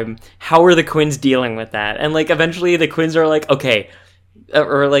this time? How are the Quinns dealing with that? And like eventually the Quinns are like, okay.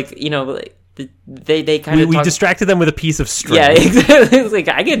 Or like, they kind of we distracted them with a piece of string. Yeah, exactly. It's like,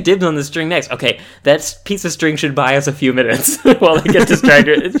 I get dibs on the string next. Okay, that piece of string should buy us a few minutes while they get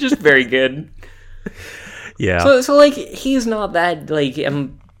distracted. It's just very good. Yeah. So like, he's not that like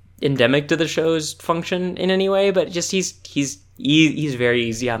endemic to the show's function in any way, but just he's very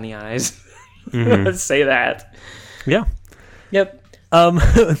easy on the eyes. Mm-hmm. Let's say that. Yeah. Yep.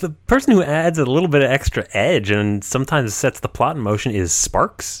 The person who adds a little bit of extra edge and sometimes sets the plot in motion is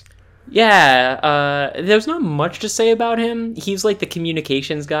Sparks. Yeah, there's not much to say about him. He's like the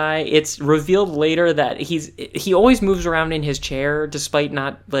communications guy. It's revealed later that he always moves around in his chair despite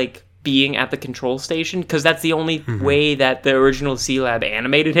not like being at the control station, because that's the only way that the original Sealab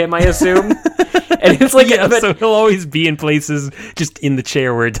animated him, I assume. And it's like, so he'll always be in places just in the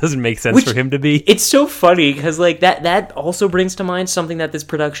chair where it doesn't make sense for him to be. It's so funny because like that also brings to mind something that this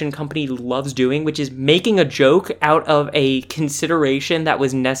production company loves doing, which is making a joke out of a consideration that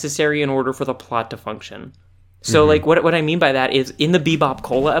was necessary in order for the plot to function. So like what I mean by that is in the Bebop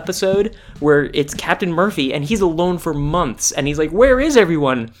Cola episode where it's Captain Murphy and he's alone for months and he's like, where is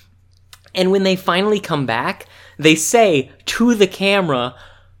everyone? And when they finally come back, they say to the camera,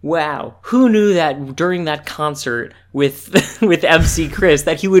 wow, who knew that during that concert with MC Chris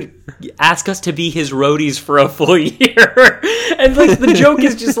that he would ask us to be his roadies for a full year? And like the joke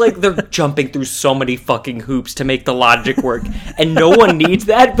is just like they're jumping through so many fucking hoops to make the logic work, and no one needs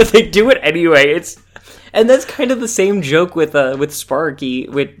that, but they do it anyway. And that's kind of the same joke with Sparky,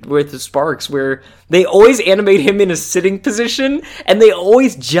 with the Sparks, where they always animate him in a sitting position, and they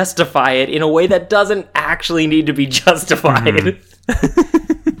always justify it in a way that doesn't actually need to be justified.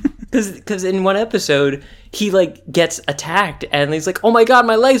 Because in one episode, he, like, gets attacked, and he's like, oh my god,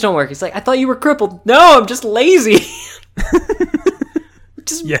 my legs don't work. He's like, I thought you were crippled. No, I'm just lazy.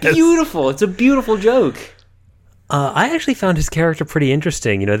 Which is beautiful. It's a beautiful joke. I actually found his character pretty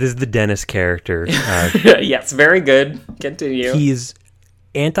interesting. You know, this is the Dennis character. Yes, very good. Continue. He's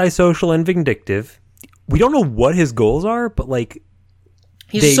antisocial and vindictive. We don't know what his goals are, but, like,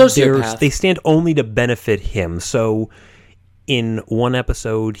 he's a sociopath. They stand only to benefit him. So in one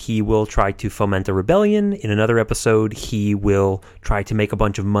episode, he will try to foment a rebellion. In another episode, he will try to make a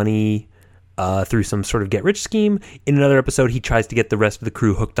bunch of money through some sort of get-rich scheme. In another episode, he tries to get the rest of the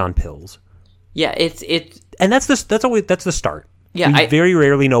crew hooked on pills. Yeah, it's and that's the start. Yeah, we very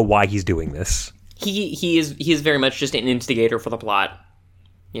rarely know why he's doing this. He is very much just an instigator for the plot.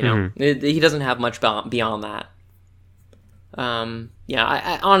 You know, he doesn't have much beyond that. Yeah,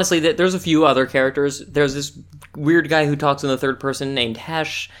 I honestly, there's a few other characters. There's this weird guy who talks in the third person named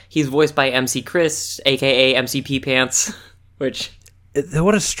Hesh. He's voiced by MC Chris, aka MCP Pants, which...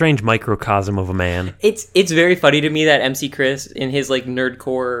 What a strange microcosm of a man. It's very funny to me that MC Chris, in his, like,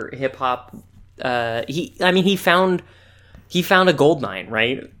 nerdcore hip-hop, he found a gold mine,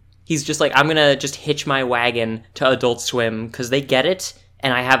 right? He's just like, I'm gonna just hitch my wagon to Adult Swim, because they get it,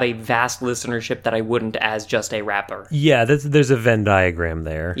 and I have a vast listenership that I wouldn't as just a rapper. Yeah, there's a Venn diagram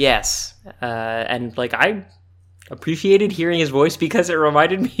there. Yes. And, like, I appreciated hearing his voice because it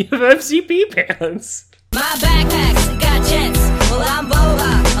reminded me of MCP Pants. My backpacks got jets. Well, I'm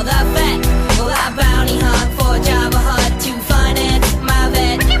Boba, the vet. Well, I bounty hunt for Java Hut to finance my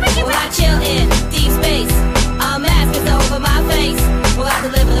vet. Well, I chill in deep space. A mask is over my face. Well, I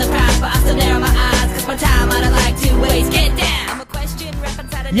deliver the prize, but I still narrow my eyes, cause my time I don't like to waste. Get down. I'm a question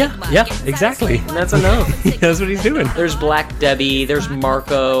reference. Yeah, exactly. And that's a no. That's what he's doing. There's Black Debbie, there's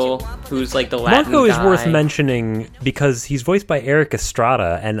Marco, who's like the Latin Marco is guy. worth mentioning because he's voiced by Eric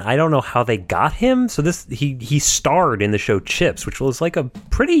Estrada, and I don't know how they got him. So he starred in the show Chips, which was like a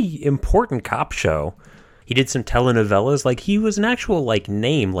pretty important cop show. He did some telenovelas. Like, he was an actual, like,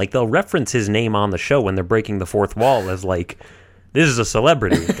 name. Like, they'll reference his name on the show when they're breaking the fourth wall as, like, this is a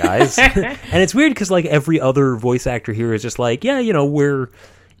celebrity, guys. And it's weird because, like, every other voice actor here is just like, yeah, you know, we're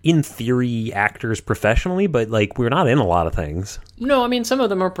in theory actors professionally, but, like, we're not in a lot of things. No, I mean, some of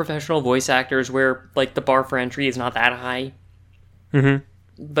them are professional voice actors where, like, the bar for entry is not that high. Mm-hmm.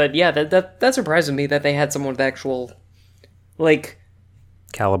 But yeah, that surprises me that they had someone with actual, like,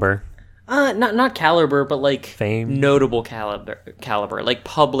 Caliber. Not caliber, but, like, Fame. notable caliber, like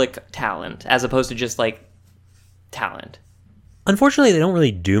public talent, as opposed to just, like, talent. Unfortunately, they don't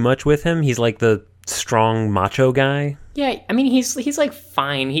really do much with him. He's like the strong macho guy. Yeah, I mean, he's like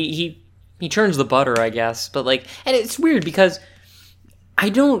fine. He churns the butter, I guess. But, like, and it's weird because I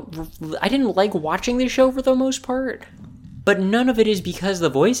didn't like watching this show for the most part. But none of it is because the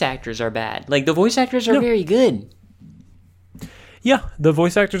voice actors are bad. Like, the voice actors are very good. Yeah, the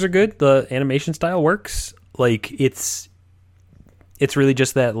voice actors are good. The animation style works. Like, it's really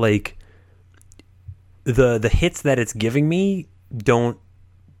just that, like, the hits that it's giving me don't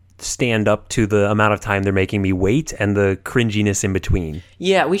stand up to the amount of time they're making me wait and the cringiness in between.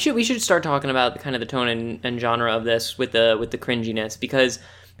 Yeah, we should start talking about kind of the tone and genre of this with the cringiness, because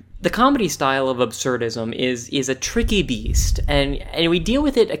the comedy style of absurdism is a tricky beast, and we deal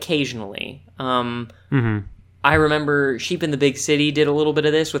with it occasionally. I remember Sheep in the Big City did a little bit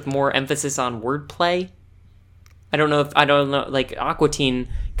of this with more emphasis on wordplay. I don't know, like, Aqua Teen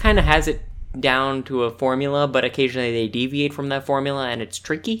kind of has it down to a formula, but occasionally they deviate from that formula, and it's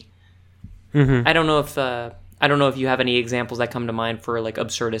tricky. Mm-hmm. I don't know if you have any examples that come to mind for, like,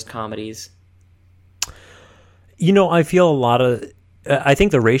 absurdist comedies. You know, I feel a lot of... I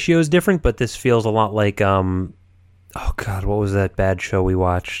think the ratio is different, but this feels a lot like... oh, God, what was that bad show we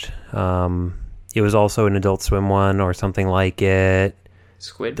watched? It was also an Adult Swim one or something like it.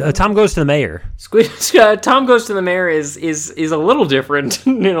 Squid. Tom Goes to the Mayor. Tom Goes to the Mayor is a little different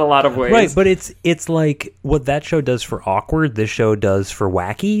in a lot of ways. Right, but it's like what that show does for awkward, this show does for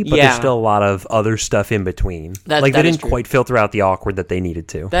wacky, but there's still a lot of other stuff in between. They didn't quite filter out the awkward that they needed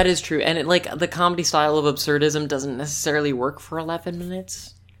to. That is true. And like the comedy style of absurdism doesn't necessarily work for 11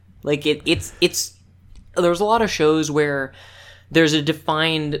 minutes. Like it's there's a lot of shows where there's a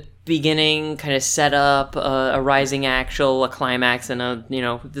defined beginning, kind of set up, a rising actual, a climax, and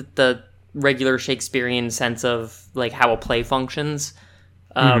the regular Shakespearean sense of like how a play functions.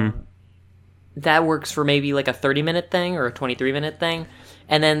 That works for maybe like a 30-minute thing or a 23-minute thing.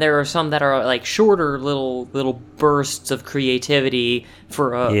 and then there are some that are like shorter little bursts of creativity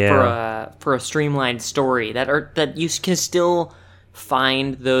for a streamlined story that you can still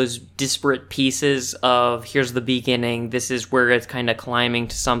find those disparate pieces of here's the beginning, this is where it's kind of climbing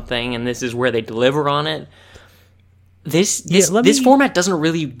to something, and this is where they deliver on it. This format doesn't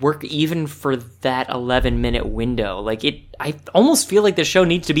really work even for that 11-minute window. Like I almost feel like the show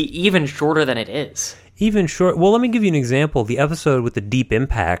needs to be even shorter than it is. Even short. Well, let me give you an example. The episode with the deep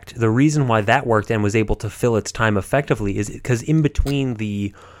impact, the reason why that worked and was able to fill its time effectively is because in between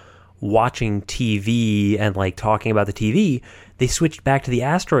the watching TV and like talking about the TV, they switched back to the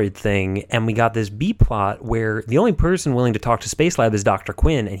asteroid thing, and we got this B plot where the only person willing to talk to Spacelab is Dr.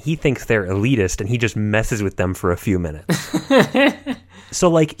 Quinn, and he thinks they're elitist, and he just messes with them for a few minutes. So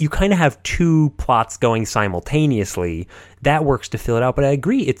like you kind of have two plots going simultaneously. That works to fill it out, but I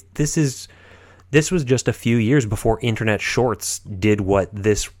agree. This was just a few years before internet shorts did what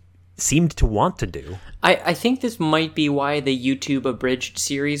this seemed to want to do. I think this might be why the YouTube abridged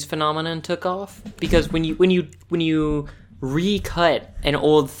series phenomenon took off, because when you recut an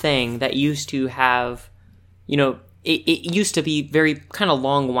old thing that used to have, it used to be very kind of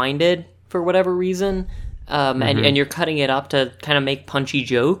long-winded for whatever reason, and you're cutting it up to kind of make punchy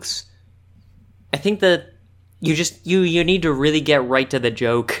jokes. I think that you need to really get right to the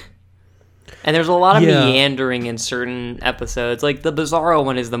joke. And there's a lot of meandering in certain episodes. Like, the Bizarro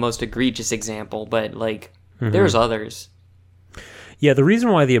one is the most egregious example, but, like, there's others. Yeah, the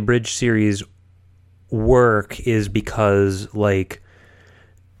reason why the abridged series work is because, like,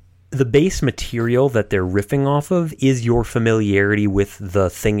 the base material that they're riffing off of is your familiarity with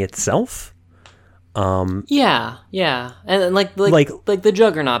the thing itself. Yeah. And, like the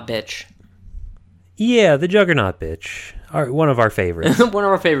Juggernaut bitch. Yeah, the Juggernaut bitch. One of our favorites. One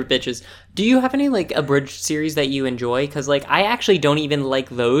of our favorite bitches. Do you have any, like, abridged series that you enjoy? Because, like, I actually don't even like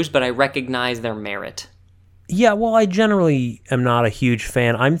those, but I recognize their merit. Yeah, well, I generally am not a huge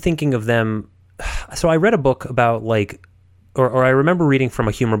fan. I'm thinking of them... So I read a book about, like... Or I remember reading from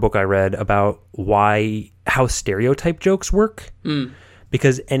a humor book I read about how stereotype jokes work.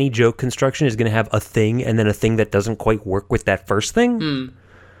 Because any joke construction is going to have a thing and then a thing that doesn't quite work with that first thing.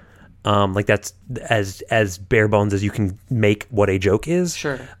 Like that's as bare bones as you can make what a joke is.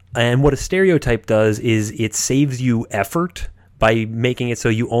 Sure. And what a stereotype does is it saves you effort by making it so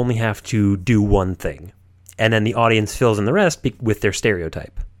you only have to do one thing. And then the audience fills in the rest with their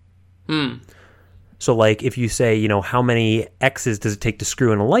stereotype. So like if you say, how many X's does it take to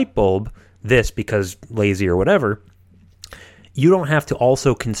screw in a light bulb? This because lazy or whatever. You don't have to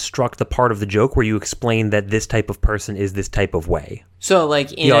also construct the part of the joke where you explain that this type of person is this type of way. So,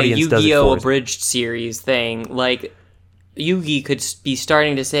 like, in a Yu-Gi-Oh! Abridged series thing, like, Yugi could be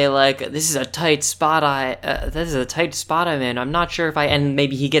starting to say, like, this is a tight spot I'm in. I'm not sure if and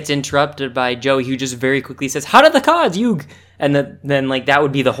maybe he gets interrupted by Joey, who just very quickly says, how did the cards, Yug? And then, like, that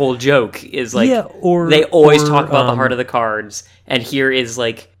would be the whole joke, is, like, they always talk about the heart of the cards, and here is,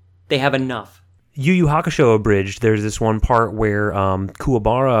 like, they have enough. Yu Yu Hakusho abridged, there's this one part where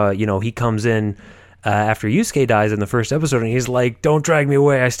Kuwabara, he comes in after Yusuke dies in the first episode, and he's like, don't drag me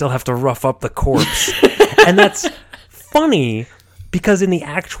away, I still have to rough up the corpse. And that's funny, because in the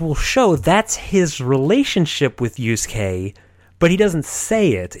actual show, that's his relationship with Yusuke, but he doesn't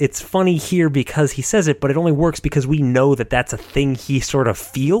say it. It's funny here because he says it, but it only works because we know that that's a thing he sort of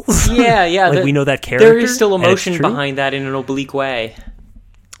feels. Yeah. Like, we know that character. There is still emotion behind that in an oblique way.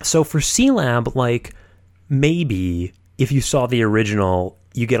 So for Sealab, like, maybe if you saw the original,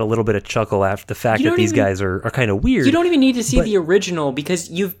 you get a little bit of chuckle after the fact that these guys are kind of weird. You don't even need to see the original, because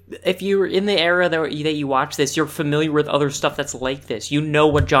if you're in the era that you watch this, you're familiar with other stuff that's like this. You know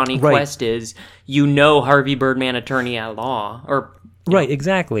what Johnny Quest is. You know Harvey Birdman, Attorney at Law. Right,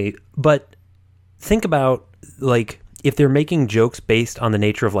 exactly. But think about, like, if they're making jokes based on the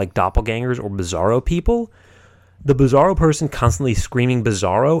nature of, like, doppelgangers or bizarro people... The Bizarro person constantly screaming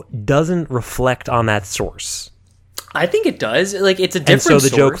Bizarro doesn't reflect on that source. I think it does. Like, it's a different source.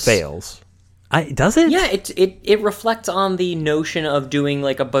 And so the joke fails. Does it? Yeah, it reflects on the notion of doing,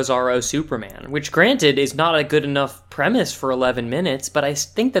 like, a Bizarro Superman, which, granted, is not a good enough premise for 11 minutes, but I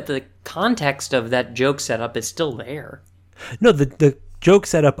think that the context of that joke setup is still there. No, the joke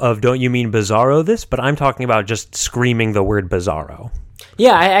setup of, don't you mean Bizarro this? But I'm talking about just screaming the word Bizarro.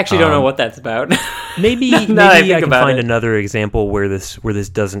 Yeah, I actually don't know what that's about. Maybe I can find another example where this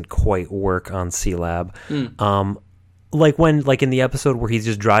doesn't quite work on Sealab. Like in the episode where he's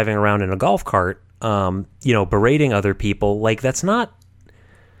just driving around in a golf cart, berating other people. Like that's not.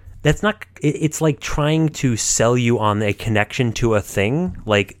 It's like trying to sell you on a connection to a thing,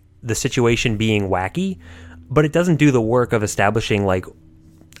 like the situation being wacky, but it doesn't do the work of establishing like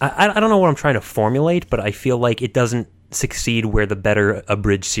I don't know what I'm trying to formulate, but I feel like it doesn't succeed where the better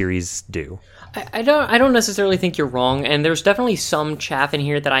abridged series do. I don't necessarily think you're wrong, and there's definitely some chaff in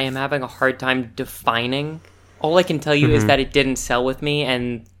here that I am having a hard time defining. All I can tell you is that it didn't sell with me,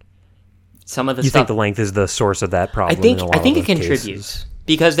 and some of the You stuff... think the length is the source of that problem? I think it contributes,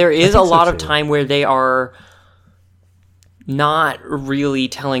 because there is a lot of time where they are not really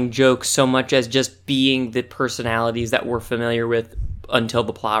telling jokes so much as just being the personalities that we're familiar with until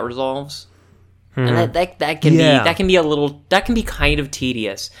the plot resolves. And that can be kind of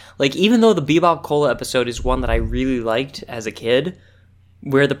tedious. Like, even though the Bebop Cola episode is one that I really liked as a kid,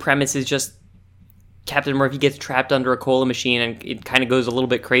 where the premise is just Captain Murphy gets trapped under a cola machine and it kind of goes a little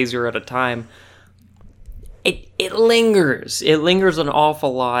bit crazier at a time. It lingers. It lingers an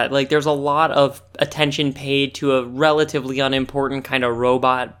awful lot. Like, there's a lot of attention paid to a relatively unimportant kind of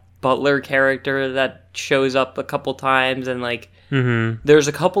robot butler character that shows up a couple times, and like, there's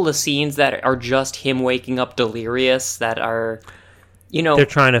a couple of scenes that are just him waking up delirious that are, they're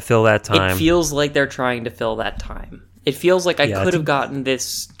trying to fill that time. It feels like they're trying to fill that time. It feels like I could have gotten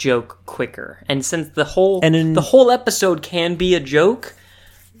this joke quicker. And since the whole episode can be a joke,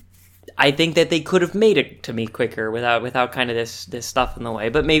 I think that they could have made it to me quicker without kind of this stuff in the way.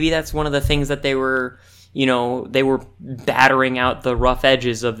 But maybe that's one of the things that they were battering out the rough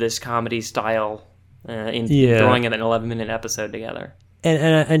edges of this comedy style in throwing an 11-minute episode together.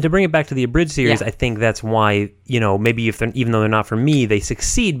 And to bring it back to the abridged series, I think that's why, maybe even though they're not for me, they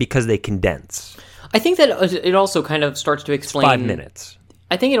succeed because they condense. I think that it also kind of starts to explain... 5 minutes.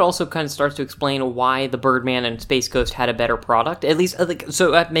 I think it also kind of starts to explain why the Birdman and Space Ghost had a better product. At least,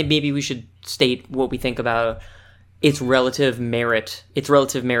 maybe we should state what we think about its relative merit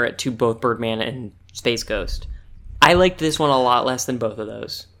to both Birdman and Space Ghost. I liked this one a lot less than both of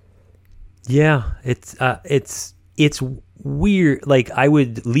those. Yeah, it's weird. Like, I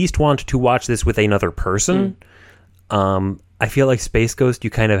would least want to watch this with another person. I feel like Space Ghost, you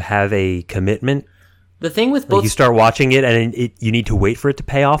kind of have a commitment. The thing with both... you start watching it, and you need to wait for it to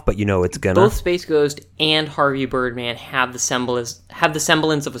pay off, but it's gonna. Both Space Ghost and Harvey Birdman have the semblance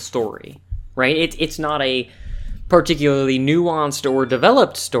of a story, right? It's not a particularly nuanced or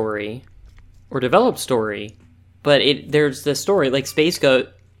developed story, but there's the story. Like, Space Ghost,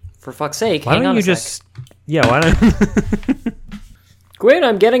 for fuck's sake, hang on a sec. Why don't... Quinn,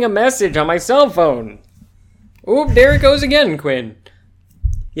 I'm getting a message on my cell phone. Oop, there it goes again, Quinn.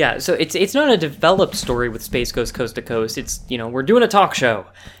 Yeah, so it's not a developed story with Space Ghost Coast to Coast. It's, we're doing a talk show.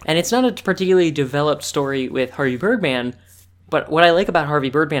 And it's not a particularly developed story with Harvey Birdman. But what I like about Harvey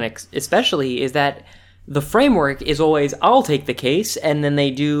Birdman especially is that the framework is always, I'll take the case, and then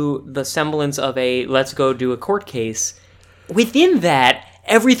they do the semblance of a, let's go do a court case. Within that,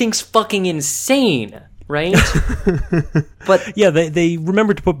 everything's fucking insane, right? But yeah, they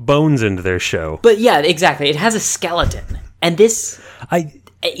remember to put bones into their show. But yeah, exactly. It has a skeleton. And this...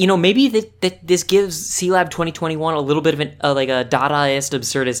 maybe this gives Sealab 2021 a little bit of a Dadaist,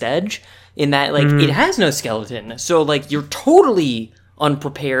 absurdist edge in that, it has no skeleton. So, you're totally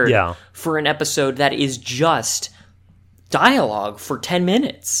unprepared for an episode that is just dialogue for 10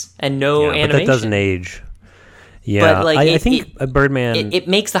 minutes and no animation. But that doesn't age. Yeah, but, I think Birdman... It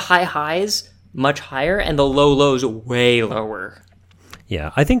makes the high highs much higher and the low lows way lower.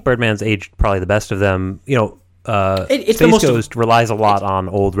 Yeah, I think Birdman's aged probably the best of them. It's Space Ghost relies a lot on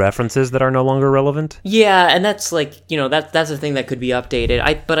old references that are no longer relevant. Yeah, and that's that's a thing that could be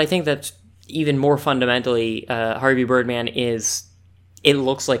updated. But I think that's even more fundamentally, Harvey Birdman it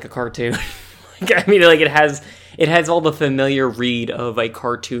looks like a cartoon. It has all the familiar read of a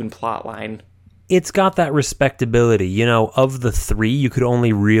cartoon plotline. It's got that respectability. Of the three, you could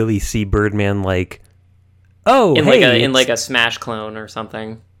only really see Birdman in a Smash clone or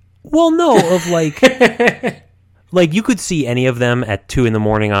something. Well, no, you could see any of them at 2 a.m.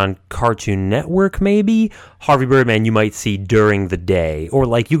 on Cartoon Network, maybe. Harvey Birdman you might see during the day. Or,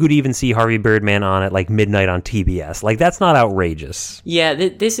 you could even see Harvey Birdman on at, midnight on TBS. That's not outrageous. Yeah,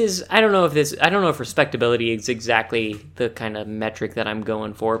 this is... I don't know if respectability is exactly the kind of metric that I'm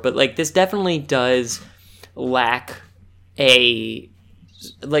going for, but, this definitely does lack a...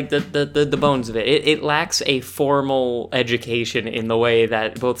 the bones of it. It lacks a formal education in the way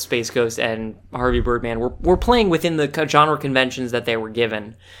that both Space Ghost and Harvey Birdman were playing within the genre conventions that they were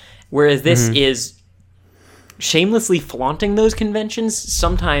given. Whereas this is shamelessly flaunting those conventions,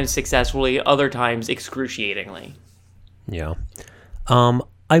 sometimes successfully, other times excruciatingly. Yeah.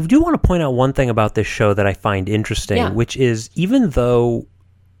 I do want to point out one thing about this show that I find interesting, which is even though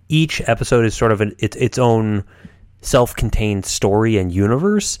each episode is sort of its own self-contained story and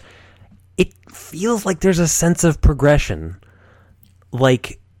universe, it feels like there's a sense of progression.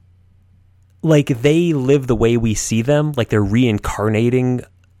 like they live the way we see them, like they're reincarnating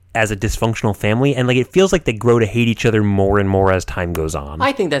as a dysfunctional family, and like it feels like they grow to hate each other more and more as time goes on.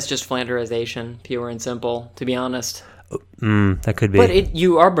 I think that's just Flanderization, pure and simple, to be honest. That could be. But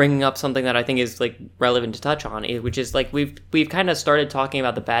you are bringing up something that I think is like relevant to touch on, which is like we've kind of started talking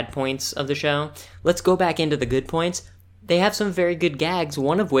about the bad points of the show. Let's go back into the good points. They have some very good gags,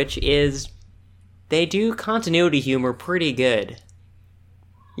 one of which is they do continuity humor pretty good.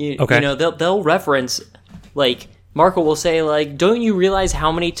 You know, they'll reference, like, Marco will say, like, don't you realize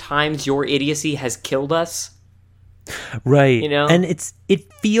how many times your idiocy has killed us? Right. You know? And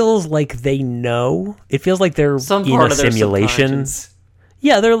it feels like they know. It feels like they're Some in part a of their simulation. subconscious.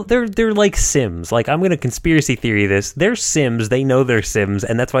 Yeah, they're like Sims. Like, I'm going to conspiracy theory this. They're Sims. They know they're Sims,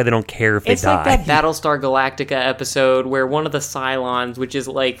 and that's why they don't care if they It's die. like that Battlestar Galactica episode where one of the Cylons, which is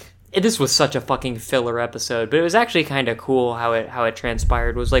like... This was such a fucking filler episode, but it was actually kind of cool how it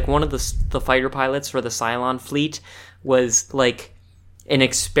transpired. It was like one of the fighter pilots for the Cylon fleet was like an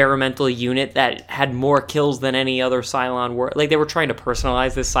experimental unit that had more kills than any other Cylon warrior. Like, they were trying to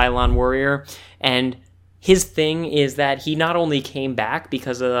personalize this Cylon warrior, and his thing is that he not only came back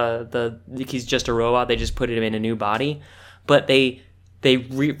because of he's just a robot, they just put him in a new body, but they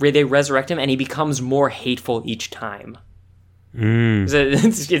resurrect him, and he becomes more hateful each time. It's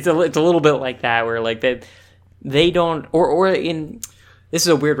a little bit like that, where like they don't, or in, this is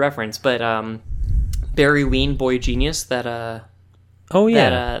a weird reference, but Barry Ween, Boy Genius, that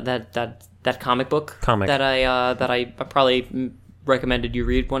comic book that I probably recommended you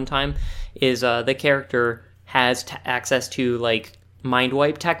read one time, is the character has access to like mind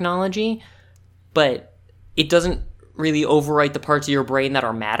wipe technology, but it doesn't really overwrite the parts of your brain that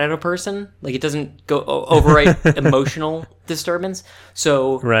are mad at a person. Like, it doesn't go overwrite emotional disturbance.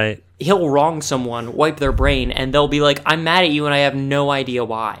 So right. He'll wrong someone, wipe their brain, and they'll be like, I'm mad at you and I have no idea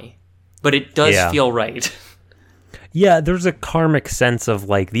why. But it does feel right. Yeah, there's a karmic sense of,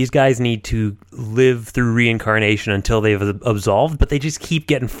 like, these guys need to live through reincarnation until they've absolved, but they just keep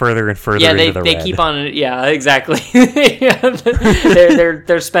getting further and further into the red. They keep on, yeah, exactly.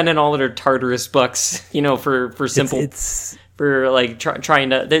 They're spending all of their Tartarus bucks, you know, for simple, for, like, trying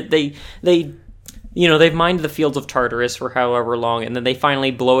to, they you know, they've mined the fields of Tartarus for however long, and then they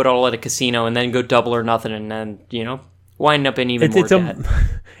finally blow it all at a casino, and then go double or nothing, and then, you know, wind up in even more debt.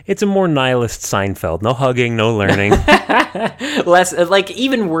 It's a more nihilist Seinfeld. No hugging, no learning. Less, like,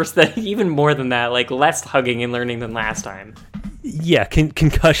 even more than that, like, less hugging and learning than last time. Yeah,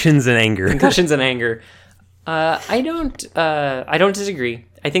 concussions and anger. I don't disagree.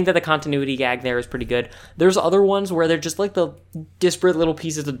 I think that the continuity gag there is pretty good. There's other ones where they're just like the disparate little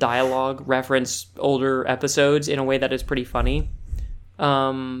pieces of dialogue reference older episodes in a way that is pretty funny.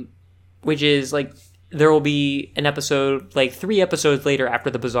 Which is like, there will be an episode, like 3 episodes later after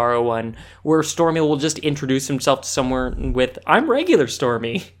the Bizarro one, where Stormy will just introduce himself to someone with, I'm regular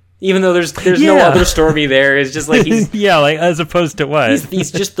Stormy. Even though there's no other Stormy there. It's just like he's... yeah, like, as opposed to what? He's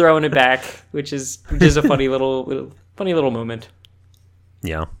just throwing it back, which is a funny little moment.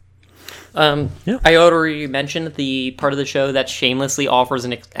 Yeah. I already mentioned the part of the show that shamelessly offers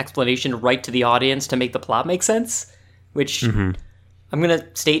an explanation right to the audience to make the plot make sense, which... Mm-hmm. I'm going to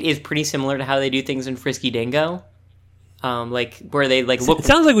state is pretty similar to how they do things in Frisky Dingo. Like, where they, like, look... It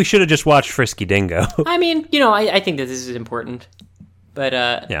sounds like we should have just watched Frisky Dingo. I mean, you know, I think that this is important. But,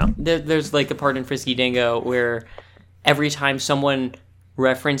 yeah. There's, like, a part in Frisky Dingo where every time someone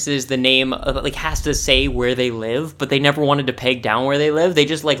references the name, like, has to say where they live, but they never wanted to peg down where they live. They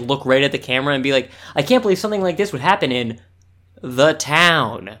just, like, look right at the camera and be like, I can't believe something like this would happen in the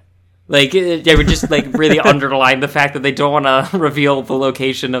town. Like, they would just, like, really underline the fact that they don't want to reveal the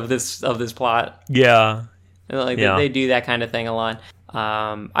location of this plot. Yeah. Like, they do that kind of thing a lot.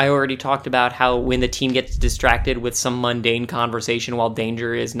 I already talked about how when the team gets distracted with some mundane conversation while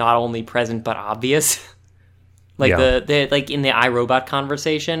danger is not only present but obvious. Like, like in the iRobot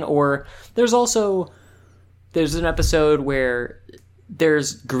conversation. Or there's an episode where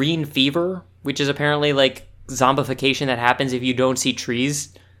there's green fever, which is apparently, like, zombification that happens if you don't see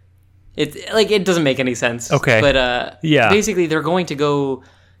trees. It doesn't make any sense. Okay. But basically they're going to go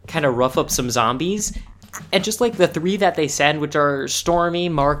kind of rough up some zombies, and just like the 3 that they send, which are Stormy,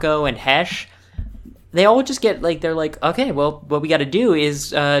 Marco, and Hesh, they all just get like, they're like, okay, well, what we got to do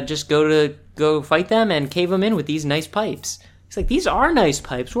is just go fight them and cave them in with these nice pipes. It's like, these are nice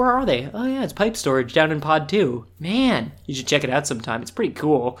pipes. Where are they? Oh yeah, it's pipe storage down in Pod 2. Man, you should check it out sometime. It's pretty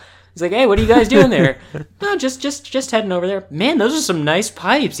cool. He's like, hey, what are you guys doing there? No, just heading over there. Man, those are some nice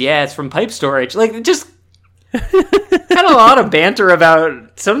pipes. Yeah, it's from pipe storage. Like, just had a lot of banter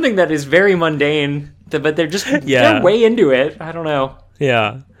about something that is very mundane, but they're just they're way into it. I don't know.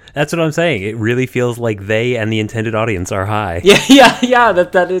 Yeah. That's what I'm saying. It really feels like they and the intended audience are high. Yeah.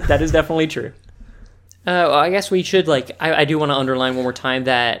 That is definitely true. Well, I guess we should I do want to underline one more time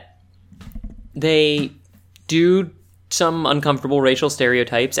that they do some uncomfortable racial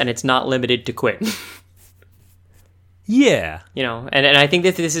stereotypes, and it's not limited to Quinn. Yeah. And I think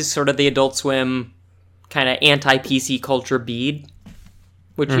that this is sort of the Adult Swim kind of anti-PC culture bead,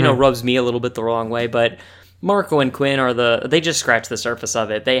 which, rubs me a little bit the wrong way, but Marco and Quinn they just scratch the surface of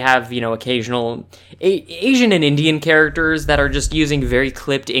it. They have, occasional Asian and Indian characters that are just using very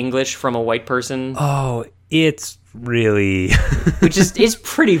clipped English from a white person. Oh, it's really... which is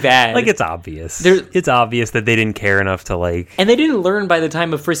pretty bad. It's obvious. It's obvious that they didn't care enough to, And they didn't learn by the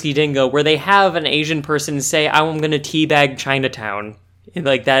time of Frisky Dingo, where they have an Asian person say, I'm going to teabag Chinatown. In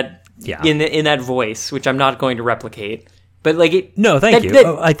that... Yeah. In that voice, which I'm not going to replicate. But no, thank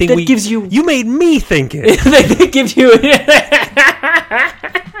you. I think that gives you. You made me think it. That gives you.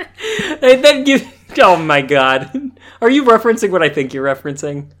 That gives. Oh my god! Are you referencing what I think you're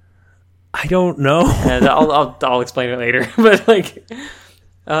referencing? I don't know. I'll explain it later. But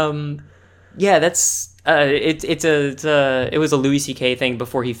yeah, that's it was a Louis C.K. thing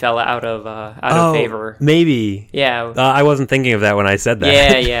before he fell out of favor. Maybe. Yeah. I wasn't thinking of that when I said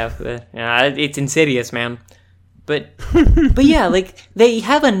that. Yeah. It's insidious, man. But yeah, they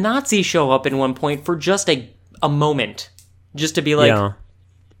have a Nazi show up in one point for just a moment, just to be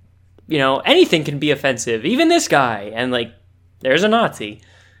anything can be offensive, even this guy, and there's a Nazi.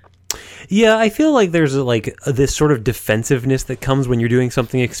 Yeah, I feel like there's this sort of defensiveness that comes when you're doing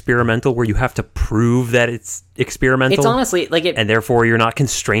something experimental, where you have to prove that it's experimental. It's honestly and therefore you're not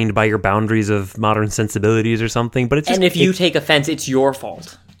constrained by your boundaries of modern sensibilities or something. But if you take offense, it's your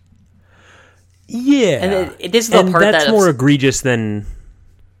fault. Yeah, and this is the part that's more egregious than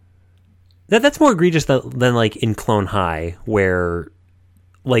that's more egregious than in Clone High, where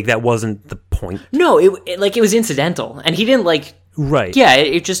that wasn't the point. No, it was incidental, and he didn't right. Yeah,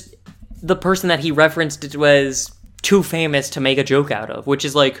 it just the person that he referenced was too famous to make a joke out of, which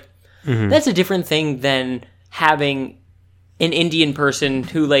is that's a different thing than having an Indian person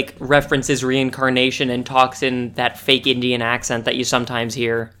who references reincarnation and talks in that fake Indian accent that you sometimes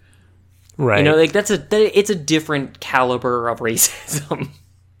hear. Right. It's a different caliber of racism.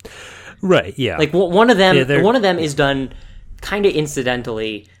 Right, yeah. One of them is done kind of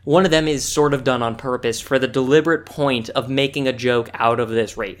incidentally. One of them is sort of done on purpose for the deliberate point of making a joke out of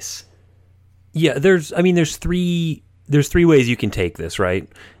this race. Yeah, there's three ways you can take this, right?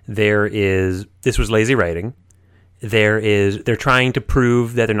 This was lazy writing. They're trying to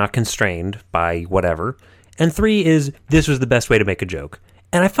prove that they're not constrained by whatever. And 3 is this was the best way to make a joke.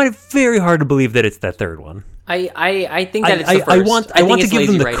 And I find it very hard to believe that it's that third one. I think that it's the first. I want to give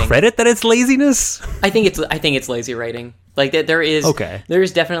them the credit that it's laziness. I think it's lazy writing. There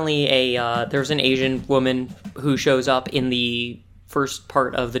is definitely there's an Asian woman who shows up in the first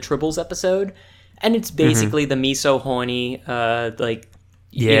part of the Tribbles episode, and it's basically the miso horny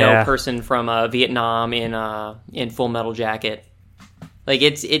person from Vietnam in Full Metal Jacket.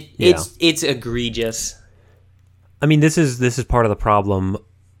 It's egregious. I mean, this is part of the problem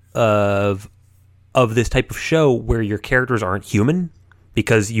of this type of show where your characters aren't human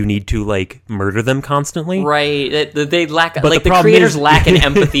because you need to murder them constantly. Right. They lack the creators lack an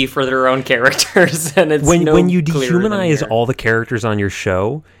empathy for their own characters, and it's when you dehumanize all the characters on your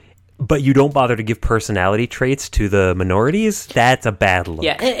show, but you don't bother to give personality traits to the minorities, that's a bad look.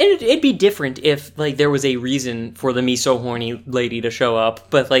 Yeah, and it'd be different if there was a reason for the miso horny lady to show up,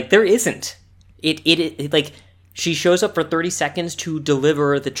 but there isn't. It she shows up for 30 seconds to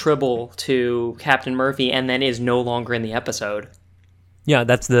deliver the tribble to Captain Murphy and then is no longer in the episode. Yeah,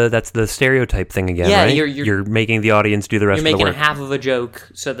 that's the stereotype thing again, yeah, right? You're making the audience do the rest of the work. You're making a half of a joke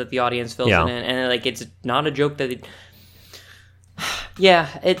so that the audience fills it in, and it's not a joke that...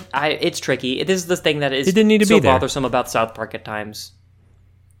 it's tricky. It is the thing that is it didn't need to so be there. Bothersome about South Park at times.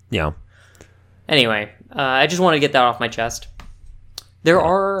 Yeah. Anyway, I just want to get that off my chest. There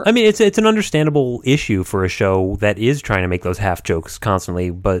are... I mean, it's an understandable issue for a show that is trying to make those half jokes constantly,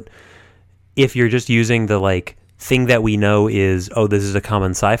 but if you're just using the thing that we know is, this is a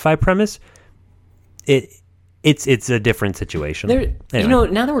common sci-fi premise, it's a different situation. Anyway.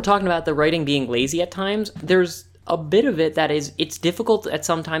 Now that we're talking about the writing being lazy at times, there's a bit of it that it's difficult at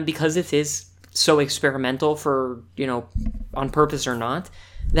some time because it is so experimental for, on purpose or not,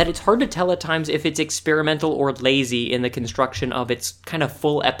 that it's hard to tell at times if it's experimental or lazy in the construction of its kind of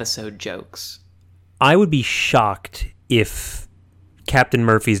full episode jokes. I would be shocked if Captain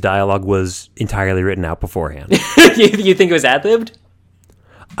Murphy's dialogue was entirely written out beforehand. You think it was ad-libbed?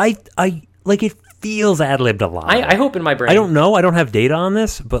 It feels ad-libbed a lot. I hope in my brain. I don't know. I don't have data on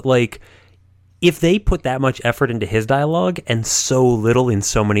this, but like, if they put that much effort into his dialogue and so little in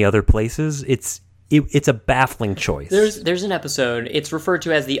so many other places, it's a baffling choice. There's an episode. It's referred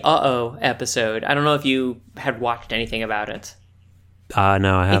to as the Uh-Oh episode. I don't know if you had watched anything about it. No,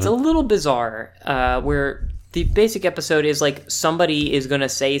 I haven't. It's a little bizarre, where the basic episode is like somebody is going to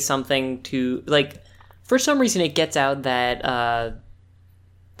say something to, like, for some reason it gets out that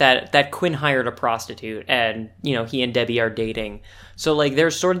that Quinn hired a prostitute and, you know, he and Debbie are dating. So like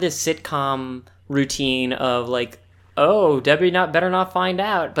there's sort of this sitcom routine of like, oh, Debbie better not find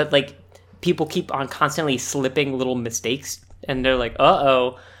out, but like people keep on constantly slipping little mistakes and they're like,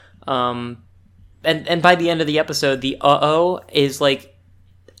 uh-oh. And by the end of the episode, the uh-oh is like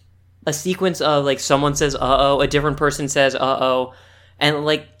a sequence of like someone says uh-oh, a different person says uh-oh, and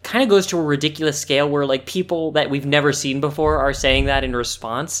like kind of goes to a ridiculous scale where like people that we've never seen before are saying that in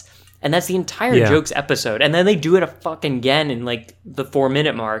response, and that's the entire Jokes episode. And then they do it a fucking again in like the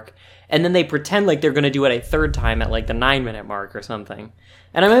 4-minute mark, and then they pretend like they're going to do it a third time at like the 9-minute mark or something.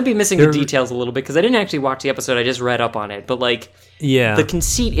 And I might be missing the details a little bit because I didn't actually watch the episode, I just read up on it, but like the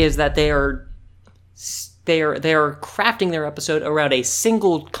conceit is that they are crafting their episode around a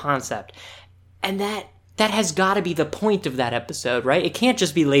single concept, and that has got to be the point of that episode, right? It can't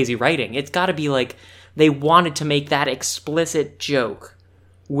just be lazy writing. It's got to be like they wanted to make that explicit joke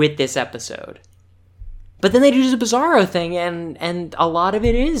with this episode, but then they do the Bizarro thing, and a lot of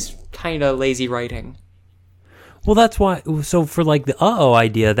it is kind of lazy writing. Well, that's why. So for like the uh-oh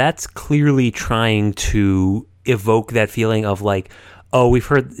idea, that's clearly trying to evoke that feeling of like, oh, we've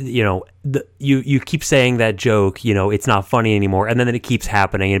heard, you know, you keep saying that joke, you know, it's not funny anymore, and then it keeps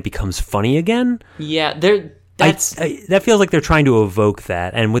happening and it becomes funny again. Yeah, that feels like they're trying to evoke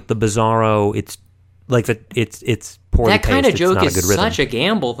that, and with the Bizarro, it's like it's poorly that kind paced, of joke is such a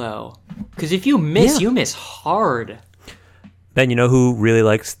gamble, though, because if you miss, you miss hard. Ben, you know who really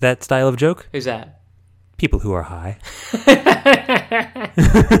likes that style of joke? Who's that? People who are high.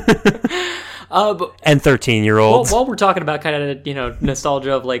 And 13-year-olds. While we're talking about kind of, you know,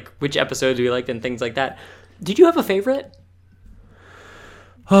 nostalgia of like which episodes we liked and things like that, did you have a favorite?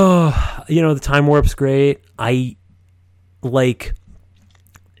 Oh, you know, the Time Warp's great. I like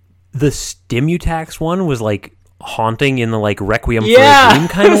the Stimutax one was like haunting in the like Requiem for a Dream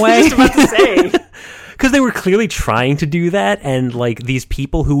kind of way. I was just about to say. Because they were clearly trying to do that, and like these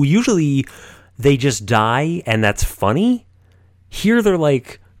people who usually they just die and that's funny, here they're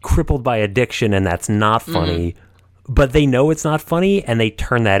like crippled by addiction and that's not funny, but they know it's not funny and they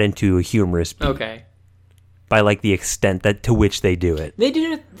turn that into a humorous beat. Okay. By like the extent that to which they do it. They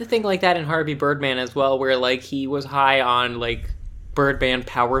did the thing like that in Harvey Birdman as well, where like he was high on like Birdman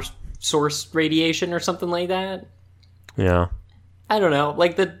power source radiation or something like that. Yeah. I don't know.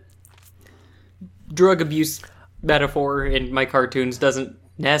 Like the drug abuse metaphor in my cartoons doesn't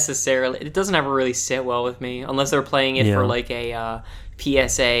ever really sit well with me unless they're playing it for like a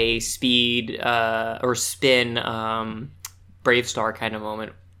PSA speed or spin Brave Star kind of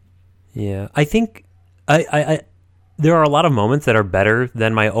moment. Yeah, I think I there are a lot of moments that are better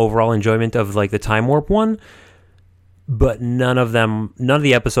than my overall enjoyment of like the Time Warp one, but none of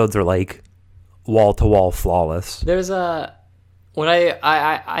the episodes are like wall to wall flawless. There's my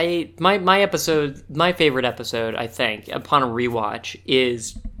favorite episode, I think, upon a rewatch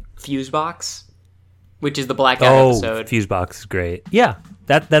is Fusebox, which is the blackout episode. Fusebox is great. Yeah,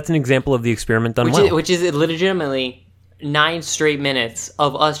 that's an example of the experiment done well. Which is legitimately 9 straight minutes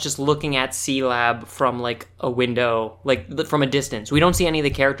of us just looking at Sealab from like a window, like from a distance. We don't see any of the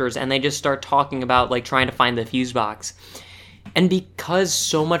characters, and they just start talking about like trying to find the fuse box. And because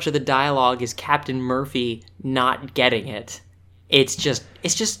so much of the dialogue is Captain Murphy not getting it, it's just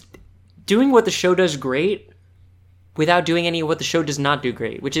doing what the show does great without doing any of what the show does not do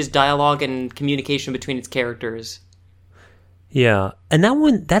great, which is dialogue and communication between its characters. Yeah, and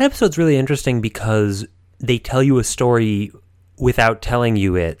that episode's really interesting because they tell you a story without telling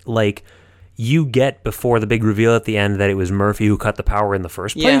you it. Like, you get before the big reveal at the end that it was Murphy who cut the power in the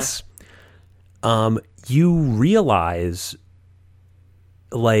first place. You realize,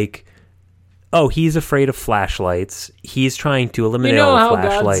 like, oh, he's afraid of flashlights. He's trying to eliminate all the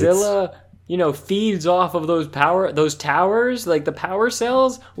flashlights. You know how Godzilla, feeds off of those towers, like the power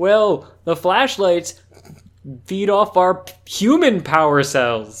cells? Well, the flashlights feed off our human power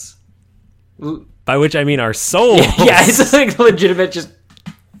cells. By which I mean our souls. Yeah, it's like legitimate, just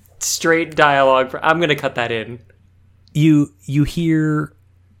straight dialogue. I'm going to cut that in. You hear,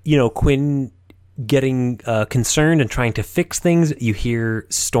 Quinn getting concerned and trying to fix things. You hear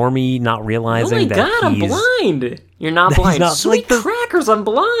Stormy not realizing that I'm blind. You're not blind. Sweet crackers, I'm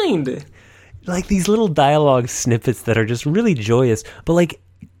blind. like these little dialogue snippets that are just really joyous, but like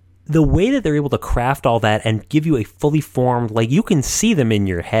the way that they're able to craft all that and give you a fully formed, like you can see them in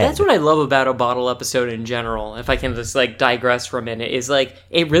your head. That's what I love about a bottle episode in general, if I can just like digress for a minute, is like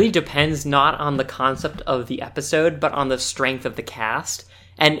it really depends not on the concept of the episode, but on the strength of the cast.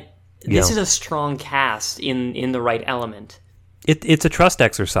 And this is a strong cast in the right element. It's a trust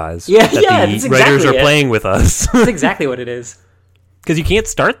exercise. Yeah, that that's the exactly writers are it. playing with us. That's exactly what it is. Because you can't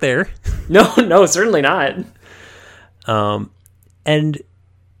start there. No, certainly not. And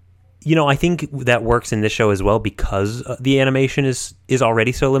you know, I think that works in this show as well because the animation is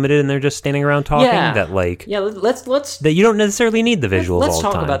already so limited, and they're just standing around talking. Yeah. That like let's that you don't necessarily need the visuals. let's all the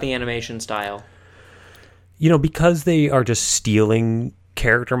talk time. about the animation style. You know, because they are just stealing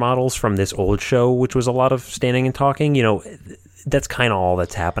character models from this old show, which was a lot of standing and talking. You know, that's kind of all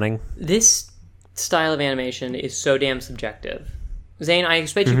that's happening. This style of animation is so damn subjective. Zane, I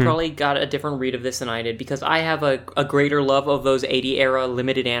expect you probably got a different read of this than I did, because I have a greater love of those 80-era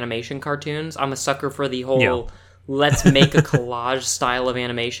limited animation cartoons. I'm a sucker for the whole let's make a collage style of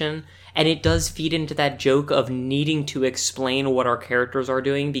animation, and it does feed into that joke of needing to explain what our characters are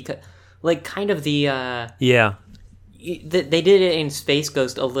doing, because, like, kind of the... They did it in Space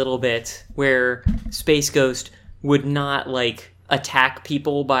Ghost a little bit, where Space Ghost would not, like, attack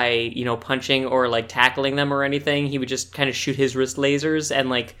people by, you know, punching or like tackling them or anything. He would just kind of shoot his wrist lasers and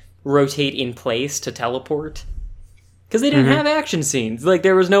like rotate in place to teleport, because they didn't have action scenes. Like,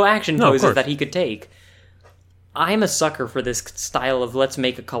 there was no action poses that he could take. I'm a sucker for this style of let's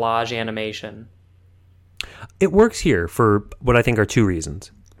make a collage animation. It works here for what I think are two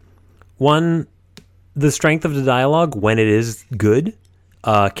reasons. One, the strength of the dialogue when it is good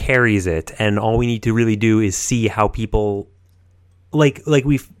carries it, and all we need to really do is see how people like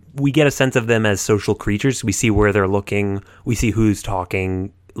we get a sense of them as social creatures. We see where they're looking, we see who's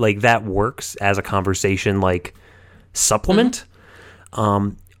talking. Like, that works as a conversation like supplement.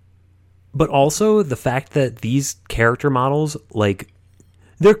 But also the fact that these character models, like,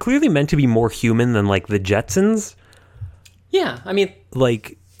 they're clearly meant to be more human than like the Jetsons. Yeah, I mean,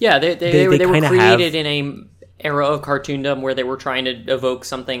 like, yeah, they were created have... in a era of cartoondom where they were trying to evoke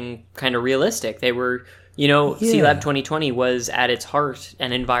something kind of realistic. They were, you know, Sealab 2020 was at its heart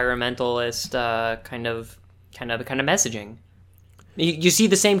an environmentalist kind of messaging. You see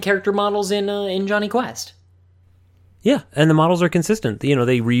the same character models in Johnny Quest. Yeah, and the models are consistent. You know,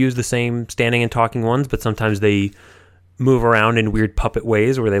 they reuse the same standing and talking ones, but sometimes they move around in weird puppet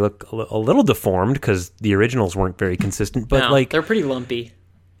ways where they look a little deformed because the originals weren't very consistent. But no, like, they're pretty lumpy.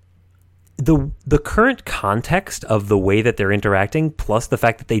 The current context of the way that they're interacting, plus the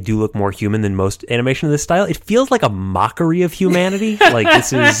fact that they do look more human than most animation of this style, it feels like a mockery of humanity. Like,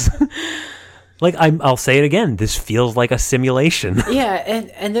 this is... Like, I'll say it again, this feels like a simulation. Yeah,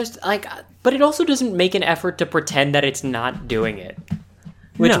 and there's, like... But it also doesn't make an effort to pretend that it's not doing it.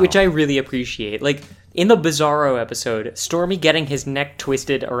 Which I really appreciate. Like, in the Bizarro episode, Stormy getting his neck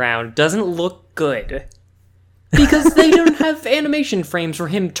twisted around doesn't look good. Because they don't have animation frames for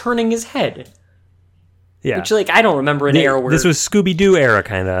him turning his head. Yeah. Which, like, I don't remember an era where... This was Scooby-Doo era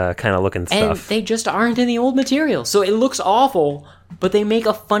kind of looking stuff. And they just aren't in the old material. So it looks awful, but they make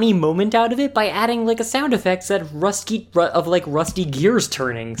a funny moment out of it by adding, like, a sound effect that rusty gears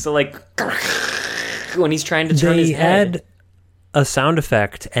turning. So, like, when he's trying to turn his head. They had a sound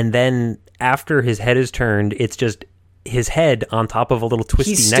effect, and then after his head is turned, it's just his head on top of a little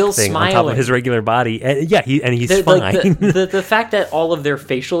twisty neck thing on top of his regular body. And, yeah, he's fine. Like, the fact that all of their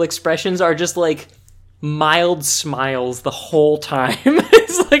facial expressions are just, like, mild smiles the whole time.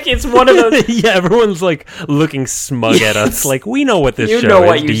 It's like, it's one of those... Yeah, everyone's, like, looking smug at us. Like, we know what this show is. You know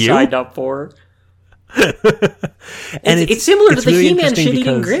what you signed up for. And it's similar to the really He-Man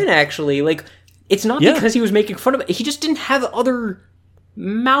shit-eating grin, actually. Like, it's not because he was making fun of it. He just didn't have other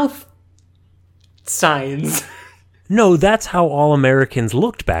mouth signs. No, that's how all Americans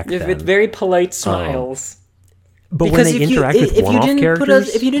looked back then. With very polite smiles. But because when they interact with one-off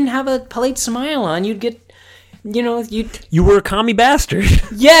characters... if you didn't have a polite smile on, you'd get... You know, you were a commie bastard.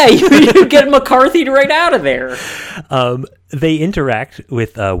 Yeah, you'd get McCarthy right out of there. They interact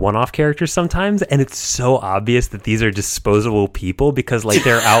with one-off characters sometimes, and it's so obvious that these are disposable people because, like,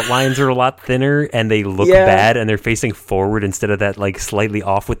 their outlines are a lot thinner, and they look bad, and they're facing forward instead of that, like, slightly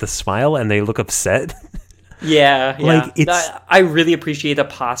off with the smile, and they look upset. Yeah. Like, it's... I really appreciate the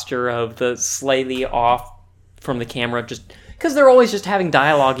posture of the slightly off from the camera, just... Because they're always just having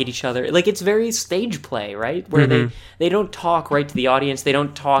dialogue at each other. Like, it's very stage play, right? Where they don't talk right to the audience. They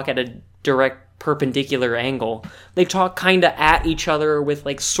don't talk at a direct perpendicular angle. They talk kind of at each other with,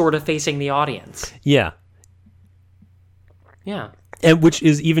 like, sort of facing the audience. Yeah. Yeah. And which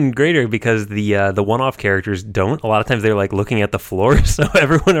is even greater because the one-off characters don't. A lot of times they're like looking at the floor, so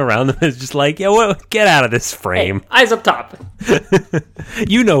everyone around them is just like, "Yo, get out of this frame." Hey, eyes up top.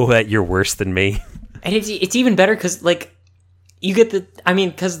 You know that you're worse than me. And it's even better because, like, you get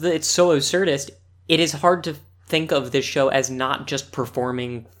because it's so absurdist, it is hard to think of this show as not just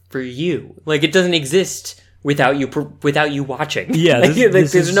performing for you. Like, it doesn't exist without you watching. Yeah,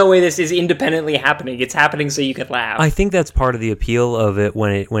 there's no way this is independently happening. It's happening so you can laugh. I think that's part of the appeal of it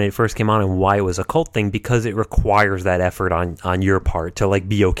when it first came on and why it was a cult thing, because it requires that effort on your part to like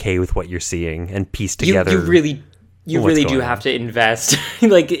be okay with what you're seeing and piece together. You really do have to invest.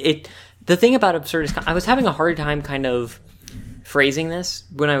 The thing about absurdist, I was having a hard time kind of phrasing this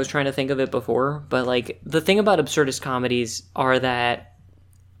when I was trying to think of it before, but like the thing about absurdist comedies are that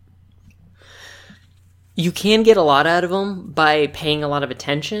you can get a lot out of them by paying a lot of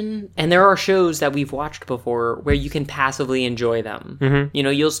attention, and there are shows that we've watched before where you can passively enjoy them. Mm-hmm. You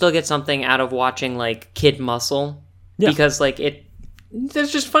know, you'll still get something out of watching like Kid Muscle because like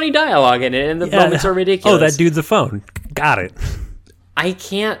there's just funny dialogue in it, and the moments are ridiculous. Oh, that dude's a phone. Got it. I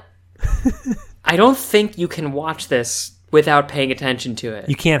don't think you can watch this without paying attention to it.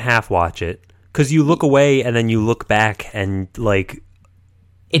 You can't half watch it because you look away and then you look back and like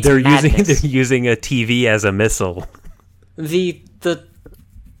they're using a TV as a missile. The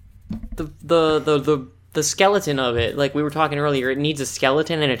skeleton of it, like we were talking earlier, it needs a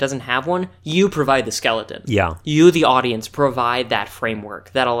skeleton and it doesn't have one. You provide the skeleton. Yeah. You, the audience, provide that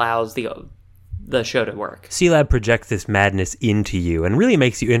framework that allows the show to work. Sealab projects this madness into you and really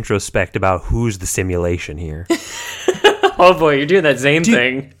makes you introspect about who's the simulation here. Oh boy, you're doing that Zane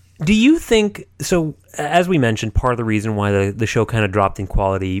thing. Do you think, so as we mentioned, part of the reason why the show kind of dropped in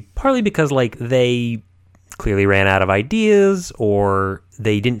quality, partly because like they clearly ran out of ideas or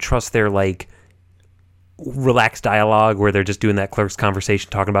they didn't trust their like relaxed dialogue where they're just doing that clerk's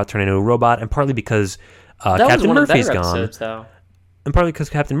conversation talking about turning into a robot, and partly because Captain Murphy's gone. Episodes, and partly because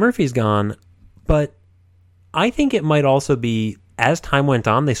Captain Murphy's gone. But I think it might also be, as time went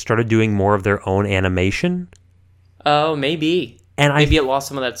on, they started doing more of their own animation. Oh, maybe. And maybe it lost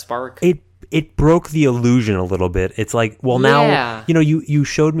some of that spark. It broke the illusion a little bit. It's like, well, now, you know, you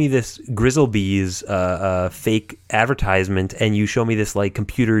showed me this Grizzlebees fake advertisement, and you showed me this like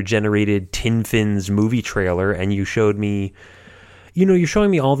computer-generated Tin Fins movie trailer, and you showed me, you know, you're showing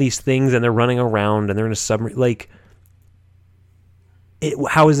me all these things, and they're running around, and they're in a submarine. Like,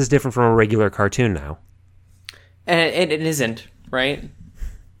 how is this different from a regular cartoon now? And it isn't, right?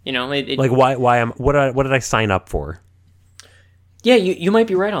 You know, like what did I sign up for? Yeah, you might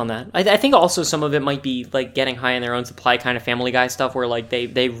be right on that. I think also some of it might be like getting high in their own supply, kind of Family Guy stuff, where like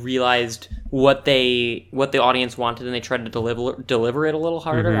they realized what the audience wanted and they tried to deliver it a little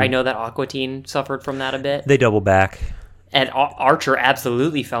harder. Mm-hmm. I know that Aqua Teen suffered from that a bit. They double back. And Archer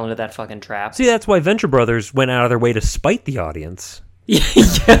absolutely fell into that fucking trap. See, that's why Venture Brothers went out of their way to spite the audience. Yeah,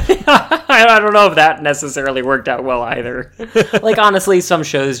 I don't know if that necessarily worked out well either. Like honestly, some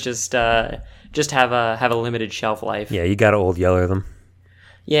shows just have a limited shelf life. Yeah, you gotta old yeller them.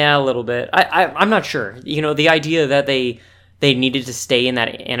 Yeah, a little bit. I'm not sure. You know, the idea that they needed to stay in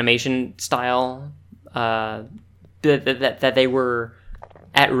that animation style, that they were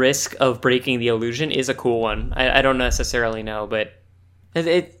at risk of breaking the illusion is a cool one. I don't necessarily know, but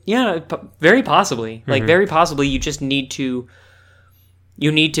very possibly. Mm-hmm. Like very possibly, you just need to.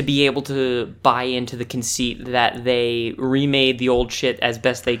 You need to be able to buy into the conceit that they remade the old shit as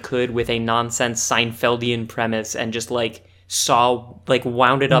best they could with a nonsense Seinfeldian premise and just wound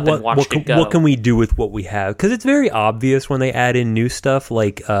it up and watched it go. What can we do with what we have? Because it's very obvious when they add in new stuff,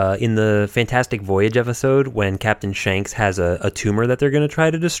 like in the Fantastic Voyage episode when Captain Shanks has a tumor that they're going to try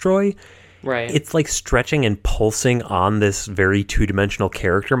to destroy. Right. It's like stretching and pulsing on this very two-dimensional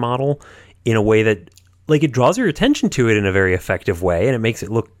character model in a way that... like it draws your attention to it in a very effective way, and it makes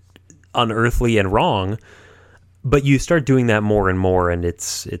it look unearthly and wrong. But you start doing that more and more, and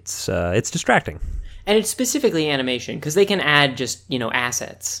it's distracting. And it's specifically animation because they can add just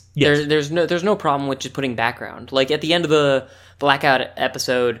assets. Yes. There's no problem with just putting background. Like at the end of the Blackout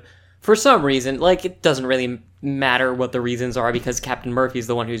episode, for some reason, like it doesn't really matter what the reasons are because Captain Murphy's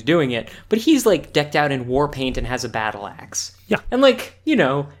the one who's doing it, but he's like decked out in war paint and has a battle axe. Yeah, and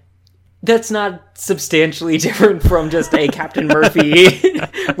that's not substantially different from just a Captain Murphy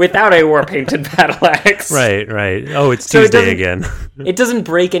without a war-painted battle axe. Right. Oh, it's Tuesday again. It doesn't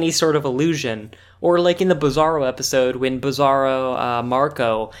break any sort of illusion. Or like in the Bizarro episode when Bizarro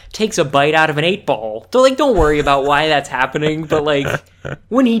Marco takes a bite out of an 8-ball. So don't worry about why that's happening, but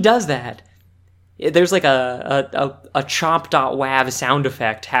when he does that, there's like a chomp.wav sound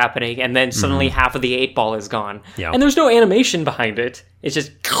effect happening, and then suddenly half of the 8-ball is gone. Yeah. And there's no animation behind it. It's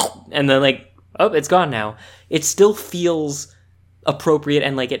just, and then like, oh, it's gone now. It still feels appropriate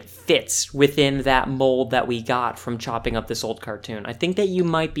and like it fits within that mold that we got from chopping up this old cartoon. I think that you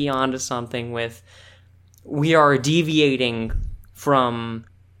might be onto something with, we are deviating from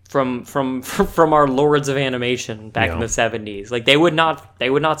our lords of animation back in the 70s. Like they would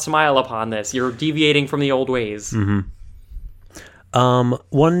not smile upon this. You're deviating from the old ways.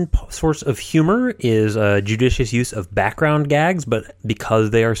 One source of humor is judicious use of background gags, but because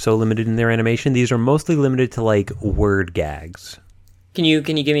they are so limited in their animation, these are mostly limited to like word gags. Can you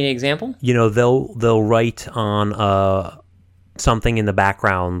give me an example? You know, they'll write on something in the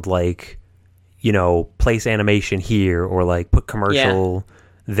background like, you know, place animation here, or like put commercial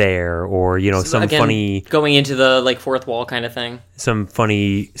there, or you know, some again, funny going into the like fourth wall kind of thing. Some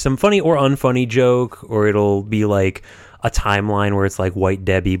funny or unfunny joke, or it'll be like a timeline where it's like White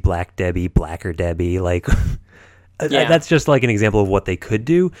Debbie, Blacker Debbie. Like that's just like an example of what they could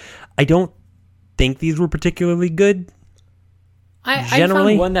do. I don't think these were particularly good. I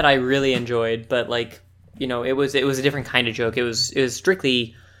found one that I really enjoyed, but like, you know, it was a different kind of joke. It was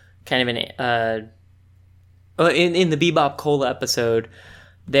strictly kind of an in the Bebop Cola episode.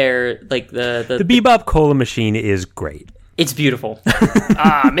 They're like the Bebop Cola machine is great. It's beautiful.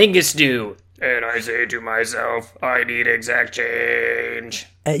 Mingus stew. And I say to myself, I need exact change.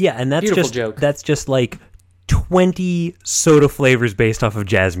 And that's beautiful just joke. That's just like 20 soda flavors based off of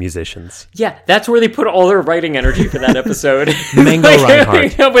jazz musicians. Yeah, that's where they put all their writing energy for that episode. Mango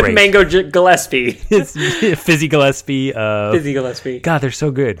Reinhardt. With Great. Mango Gillespie. It's Fizzy Gillespie. Fizzy Gillespie. God, they're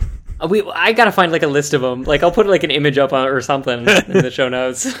so good. I gotta find like a list of them. Like I'll put like an image up on or something in the show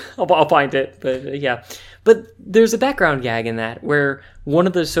notes. I'll find it. But yeah. But there's a background gag in that where one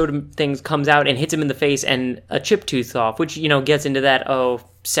of the soda things comes out and hits him in the face and a chip tooth's off, which, you know, gets into that,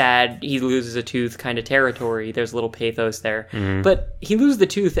 sad, he loses a tooth kind of territory. There's a little pathos there. Mm-hmm. But he loses the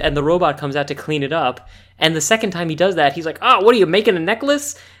tooth and the robot comes out to clean it up. And the second time he does that, he's like, oh, what are you, making a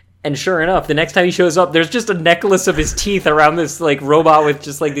necklace? And sure enough, the next time he shows up, there's just a necklace of his teeth around this like robot with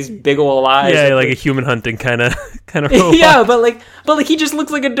just like these big old eyes. Yeah, like a human hunting kind of robot. Yeah, but like he just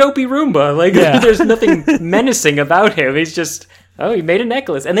looks like a dopey Roomba. Like there's nothing menacing about him. He's just, he made a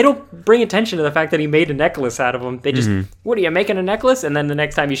necklace, and they don't bring attention to the fact that he made a necklace out of him. They just, what are you, making a necklace? And then the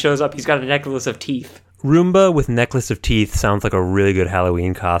next time he shows up, he's got a necklace of teeth. Roomba with necklace of teeth sounds like a really good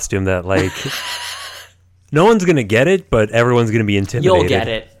Halloween costume that like no one's gonna get it, but everyone's gonna be intimidated. You'll get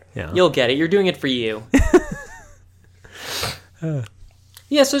it. Yeah. You'll get it. You're doing it for you.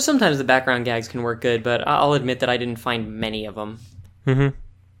 Yeah, so sometimes the background gags can work good, but I'll admit that I didn't find many of them. Mm-hmm.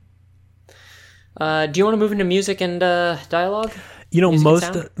 Do you want to move into music and dialogue? You know,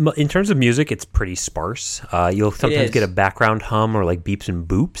 in terms of music, it's pretty sparse. You'll sometimes get a background hum or like beeps and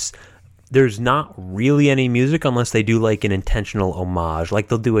boops. There's not really any music unless they do like an intentional homage, like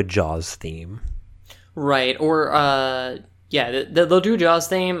they'll do a Jaws theme. Right, or... Yeah, they'll do Jaws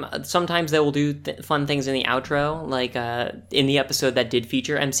theme. Sometimes they will do fun things in the outro, like in the episode that did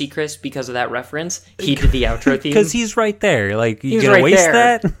feature MC Chris because of that reference. He did the outro theme. Because he's right there. Like, you gonna waste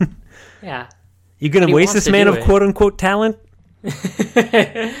that? Yeah. You gonna waste this man of quote-unquote talent?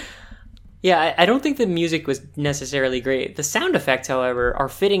 Yeah, I don't think the music was necessarily great. The sound effects, however, are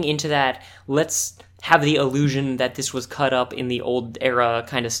fitting into that, let's have the illusion that this was cut up in the old era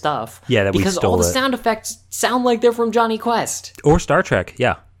kind of stuff. Yeah, that we stole because all the sound effects sound like they're from Johnny Quest. Or Star Trek,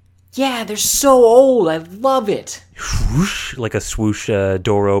 yeah. Yeah, they're so old. I love it. Whoosh, like a swoosh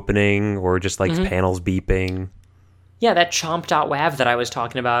door opening, or just like panels beeping. Yeah, that chomp.wav that I was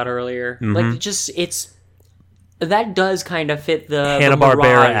talking about earlier. Like, that does kind of fit the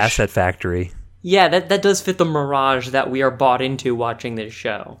Hanna-Barbera Asset Factory. Yeah, that does fit the mirage that we are bought into watching this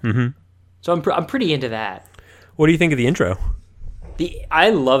show. Mm-hmm. So I'm pretty into that. What do you think of the intro?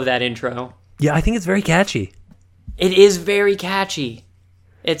 I love that intro. Yeah, I think it's very catchy. It is very catchy.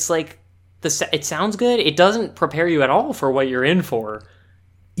 It's like it sounds good. It doesn't prepare you at all for what you're in for.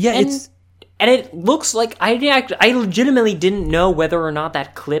 Yeah, and it looks like I legitimately didn't know whether or not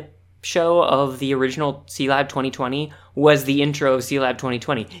that clip show of the original Sealab 2020 was the intro of Sealab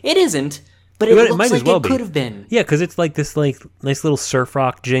 2020. It isn't. But it looks like it could have been. Yeah, because it's like this like nice little surf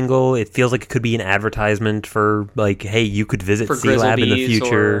rock jingle. It feels like it could be an advertisement for like, hey, you could visit Sealab in the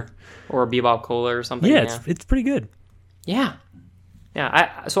future. Or Bebop Cola or something. Yeah, it's pretty good. Yeah.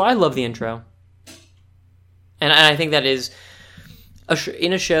 Yeah, so I love the intro. And I think that is,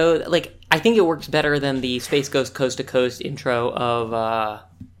 in a show, like, I think it works better than the Space Ghost Coast to Coast intro of,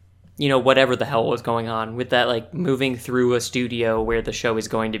 whatever the hell was going on with that, like, moving through a studio where the show is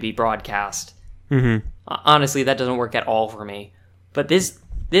going to be broadcast. Honestly, that doesn't work at all for me. But this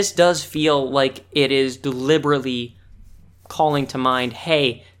does feel like it is deliberately calling to mind,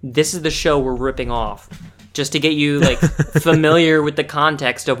 hey, this is the show we're ripping off. Just to get you like familiar with the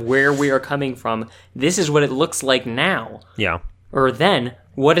context of where we are coming from. This is what it looks like now. Yeah. Or then,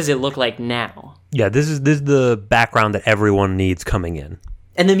 what does it look like now? Yeah, this is the background that everyone needs coming in.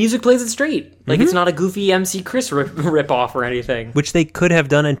 And the music plays it straight. Like, it's not a goofy MC Chris rip-off or anything. Which they could have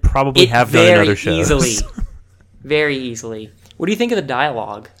done and probably have done in other shows. Very easily. What do you think of the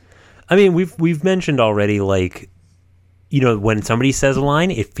dialogue? I mean, we've mentioned already, like, you know, when somebody says a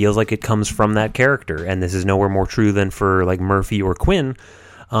line, it feels like it comes from that character. And this is nowhere more true than for, like, Murphy or Quinn.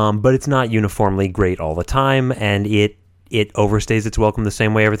 But it's not uniformly great all the time, and it overstays its welcome the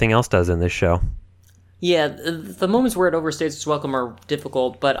same way everything else does in this show. Yeah, the moments where it overstays its welcome are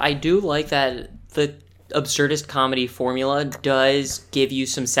difficult, but I do like that the absurdist comedy formula does give you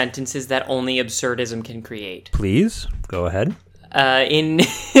some sentences that only absurdism can create. Please, go ahead.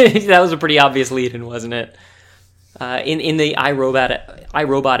 That was a pretty obvious lead-in, wasn't it? In the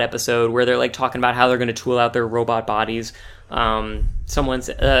iRobot episode, where they're like talking about how they're going to tool out their robot bodies, Captain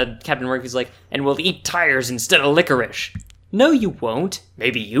Murphy's like, and we'll eat tires instead of licorice. No, you won't.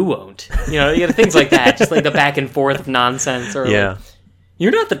 Maybe you won't. You know, things like that. Just like the back and forth of nonsense. Or yeah. Like,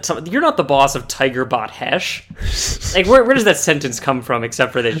 you're not the boss of Tigerbot Hesh. Like, where does that sentence come from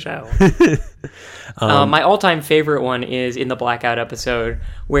except for this show? My all-time favorite one is in the Blackout episode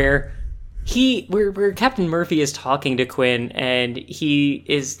where where Captain Murphy is talking to Quinn and he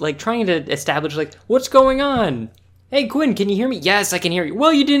is like trying to establish like, what's going on? Hey, Quinn, can you hear me? Yes, I can hear you.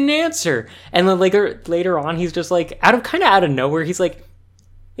 Well, you didn't answer. And then later on, he's just like, out of nowhere, he's like,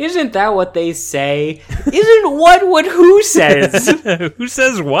 isn't that what they say? Isn't what who says? Who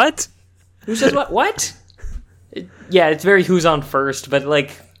says what? Who says what? What? Yeah, it's very who's on first, but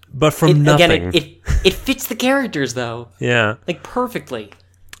like... But from nothing. Again, it fits the characters, though. Yeah. Like, perfectly.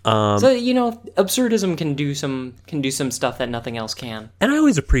 So, you know, absurdism can do some stuff that nothing else can. And I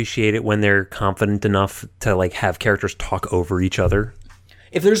always appreciate it when they're confident enough to, like, have characters talk over each other.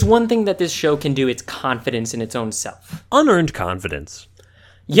 If there's one thing that this show can do, it's confidence in its own self. Unearned confidence.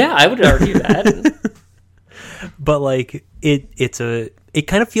 Yeah, I would argue that. But, like, it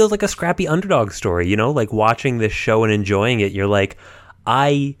kind of feels like a scrappy underdog story, you know? Like, watching this show and enjoying it, you're like,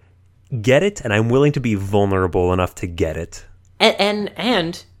 I get it, and I'm willing to be vulnerable enough to get it.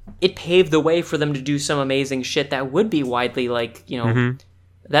 And it paved the way for them to do some amazing shit that would be widely, like, you know,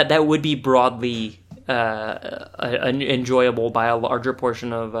 that would be broadly enjoyable by a larger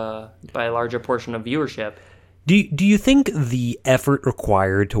portion of viewership. Do you think the effort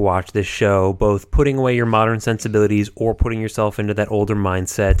required to watch this show, both putting away your modern sensibilities or putting yourself into that older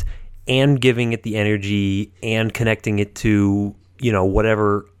mindset and giving it the energy and connecting it to, you know,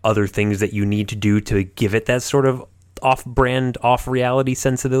 whatever other things that you need to do to give it that sort of off-brand, off-reality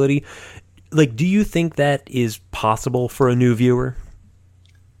sensibility, like, do you think that is possible for a new viewer?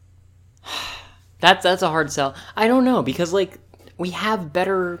 That's a hard sell. I don't know, because, like, we have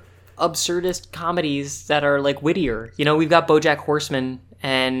better absurdist comedies that are, like, wittier. You know, we've got BoJack Horseman,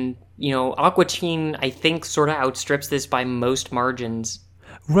 and, you know, Aqua Teen, I think, sort of outstrips this by most margins.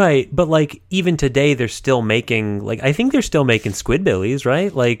 Right, but, like, even today, they're still making, like, I think they're still making Squidbillies,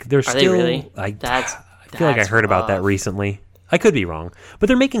 right? Like, they're still... Are they really? I feel like I heard about that recently. I could be wrong. But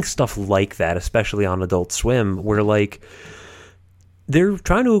they're making stuff like that, especially on Adult Swim, where, like, they're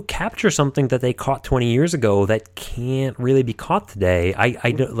trying to capture something that they caught 20 years ago that can't really be caught today.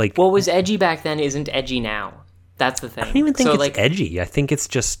 I don't, like... What was edgy back then isn't edgy now. That's the thing. I don't even think it's edgy. I think it's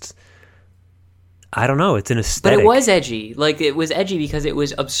just... I don't know. It's an aesthetic. But it was edgy. Like, it was edgy because it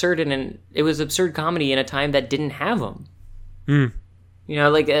was absurd, and it was absurd comedy in a time that didn't have them. You know,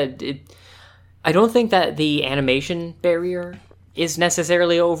 like... I don't think that the animation barrier is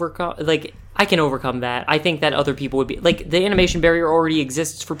necessarily overcome. Like, I can overcome that. I think that other people would be... Like, the animation barrier already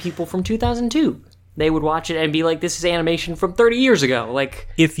exists for people from 2002. They would watch it and be like, this is animation from 30 years ago. Like,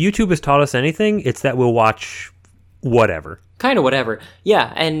 if YouTube has taught us anything, it's that we'll watch whatever. Kind of whatever.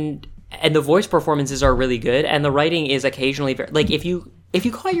 Yeah, and the voice performances are really good, and the writing is occasionally... Like, if you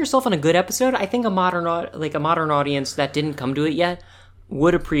caught yourself on a good episode, I think a modern audience that didn't come to it yet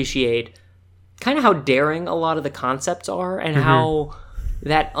would appreciate... kind of how daring a lot of the concepts are and how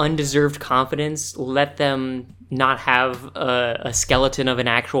that undeserved confidence let them not have a skeleton of an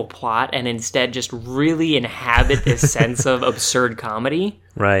actual plot and instead just really inhabit this sense of absurd comedy.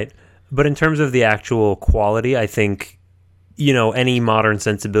 Right. But in terms of the actual quality, I think, you know, any modern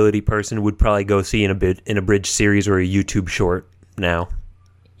sensibility person would probably go see an abridged series or a YouTube short now.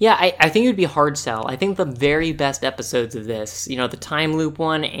 Yeah, I think it would be a hard sell. I think the very best episodes of this, you know, the time loop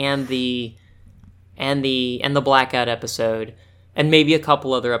one and the and the Blackout episode, and maybe a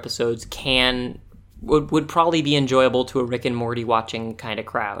couple other episodes would probably be enjoyable to a Rick and Morty watching kind of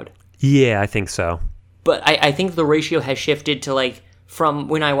crowd. Yeah, I think so. But I think the ratio has shifted to, like, from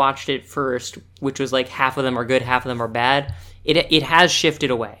when I watched it first, which was like half of them are good, half of them are bad. It has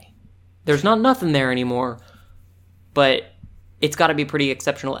shifted away. There's not nothing there anymore, but it's got to be a pretty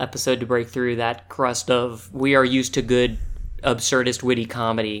exceptional episode to break through that crust of we are used to good, absurdist, witty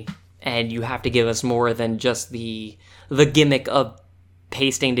comedy, and you have to give us more than just the gimmick of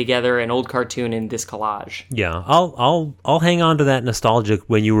pasting together an old cartoon in this collage. Yeah, I'll hang on to that nostalgic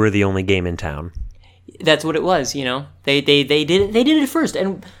when you were the only game in town. That's what it was, you know. They did it first,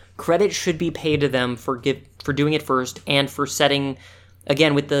 and credit should be paid to them for doing it first and for setting,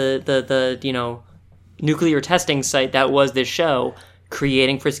 again, with the you know, nuclear testing site that was this show,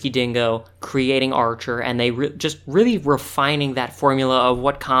 creating Frisky Dingo, creating Archer, and they just really refining that formula of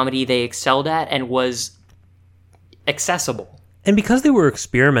what comedy they excelled at and was accessible. And because they were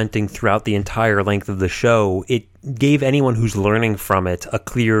experimenting throughout the entire length of the show, it gave anyone who's learning from it a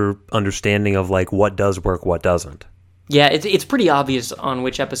clear understanding of, like, what does work, what doesn't. Yeah, it's pretty obvious on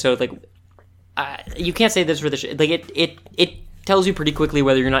which episode, like, you can't say this for the show. Like, it tells you pretty quickly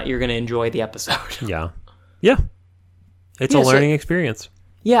whether or not you're going to enjoy the episode. Yeah. It's a learning experience.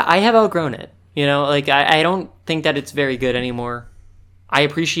 Yeah, I have outgrown it. You know, like, I don't think that it's very good anymore. I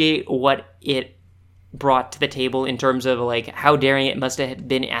appreciate what it brought to the table in terms of, like, how daring it must have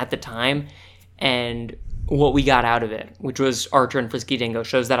been at the time and what we got out of it, which was Archer and Frisky Dingo,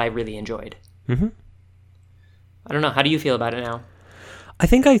 shows that I really enjoyed. Mm-hmm. I don't know. How do you feel about it now? I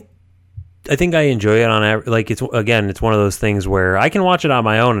think I enjoy it on, like, it's one of those things where I can watch it on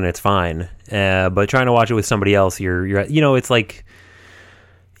my own and it's fine. But trying to watch it with somebody else, you're you know, it's like,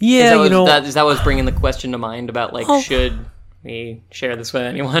 yeah, is that what's bringing the question to mind about, like, should we share this with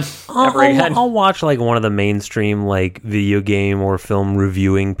anyone ever again? I'll watch, like, one of the mainstream, like, video game or film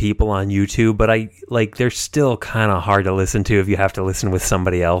reviewing people on YouTube, but they're still kind of hard to listen to if you have to listen with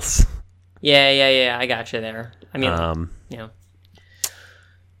somebody else. Yeah, I got you there. I mean, you know.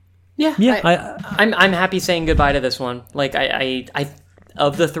 Yeah, I'm happy saying goodbye to this one. Like, I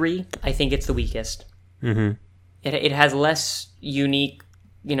of the three, I think it's the weakest. Mm-hmm. It has less unique,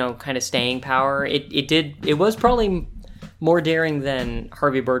 you know, kind of staying power. It was probably more daring than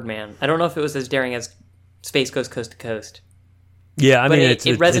Harvey Birdman. I don't know if it was as daring as Space Ghost Coast to Coast. Yeah, I mean, it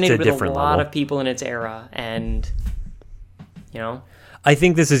resonated with a lot level of people in its era, and, you know, I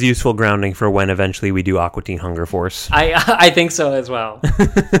think this is useful grounding for when eventually we do Aqua Teen Hunger Force. I think so as well.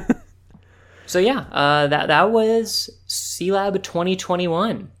 So yeah, that was Sealab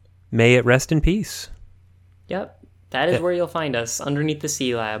 2021. May it rest in peace. Yep, that is where you'll find us, underneath the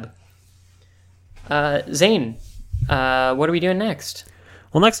Sealab. Zane, what are we doing next?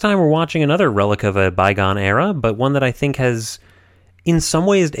 Well, next time we're watching another relic of a bygone era, but one that I think has, in some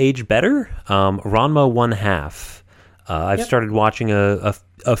ways, aged better. Ranma 1/2. I've started watching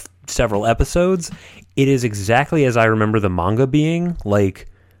several episodes. It is exactly as I remember the manga being. Like,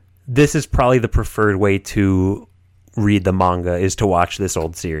 this is probably the preferred way to read the manga, is to watch this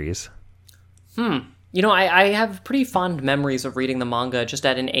old series. You know, I have pretty fond memories of reading the manga just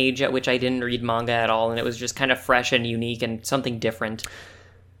at an age at which I didn't read manga at all, and it was just kind of fresh and unique and something different.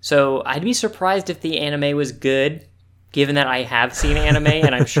 So I'd be surprised if the anime was good, given that I have seen anime,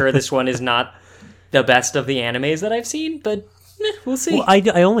 and I'm sure this one is not the best of the animes that I've seen, but we'll see. Well,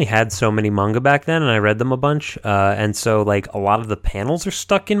 I only had so many manga back then, and I read them a bunch, and so, like, a lot of the panels are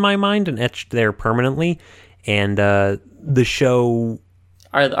stuck in my mind and etched there permanently, and the show...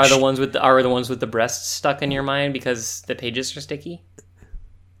 Are the ones with the breasts stuck in your mind because the pages are sticky?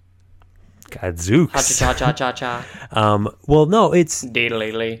 God, Zooks. Ha cha cha cha cha. Well, no, it's...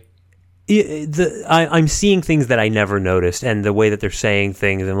 Daily. I'm seeing things that I never noticed, and the way that they're saying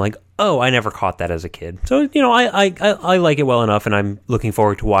things, I'm like, oh, I never caught that as a kid. So, you know, I like it well enough, and I'm looking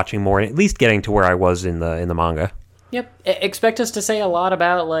forward to watching more, and at least getting to where I was in the manga. Yep. Expect us to say a lot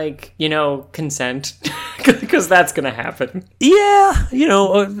about, like, you know, consent, because that's going to happen. Yeah, you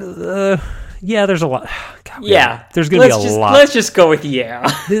know, yeah, there's a lot. God, yeah. There's going to be a lot. Let's just go with yeah.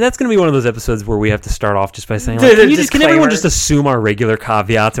 That's going to be one of those episodes where we have to start off just by saying, like, can everyone just assume our regular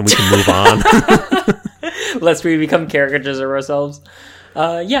caveats and we can move on? Lest we become caricatures of ourselves.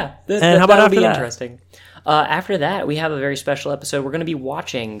 Yeah. And how about that'll after be that? Interesting. After that, we have a very special episode. We're going to be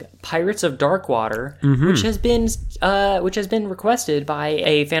watching Pirates of Darkwater, which has been requested by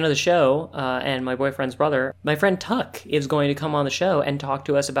a fan of the show and my boyfriend's brother. My friend Tuck is going to come on the show and talk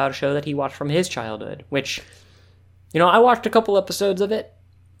to us about a show that he watched from his childhood. Which, you know, I watched a couple episodes of it.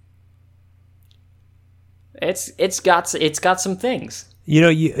 It's got some things.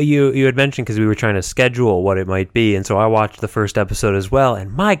 You had mentioned because we were trying to schedule what it might be, and so I watched the first episode as well,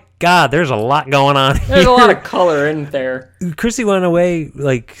 and my God, there's a lot going on here. There's a lot of color in there. Chrissy went away,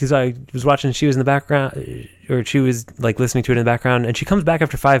 like, because I was watching, she was in the background, or she was, like, listening to it in the background, and she comes back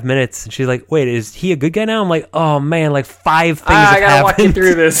after 5 minutes, and she's like, wait, is he a good guy now? I'm like, oh, man, like, 5 things have happened. I gotta walk you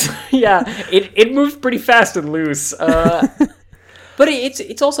through this. Yeah, it moves pretty fast and loose. But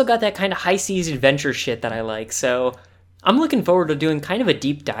it's also got that kind of high seas adventure shit that I like, so I'm looking forward to doing kind of a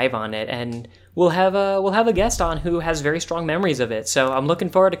deep dive on it, and we'll have a guest on who has very strong memories of it. So I'm looking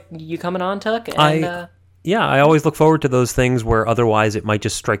forward to you coming on, Tuck. And, I always look forward to those things where otherwise it might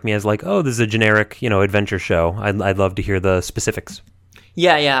just strike me as like, oh, this is a generic, adventure show. I'd love to hear the specifics.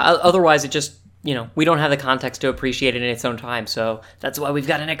 Yeah. Otherwise, it just, we don't have the context to appreciate it in its own time. So that's why we've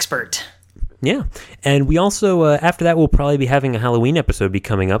got an expert. Yeah, and we also, after that, we'll probably be having a Halloween episode be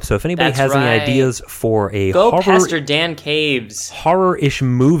coming up, so if anybody has any ideas for a Pastor Dan Caves horror-ish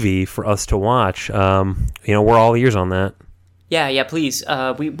movie for us to watch, we're all ears on that. Yeah, please.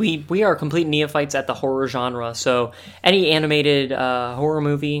 We are complete neophytes at the horror genre, so any animated horror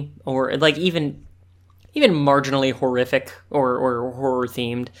movie, or like even marginally horrific or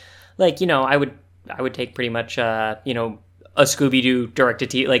horror-themed, like, I would take pretty much, a Scooby-Doo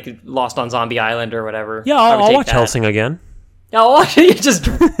direct-to-TV, like Lost on Zombie Island or whatever. Yeah, I'll watch Hellsing again. I'll watch it. Just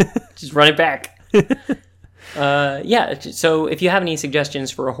run it back. So if you have any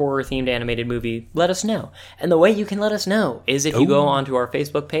suggestions for a horror-themed animated movie, let us know. And the way you can let us know is if you go onto our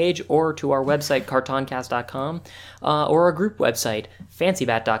Facebook page or to our website, cartoncast.com, or our group website,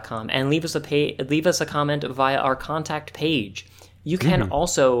 fancybat.com, and leave us a comment via our contact page. You can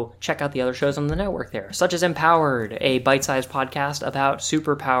also check out the other shows on the network there, such as Empowered, a bite-sized podcast about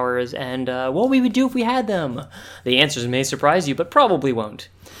superpowers and what we would do if we had them. The answers may surprise you, but probably won't.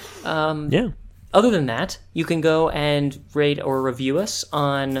 Other than that, you can go and rate or review us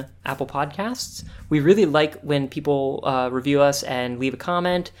on Apple Podcasts. We really like when people review us and leave a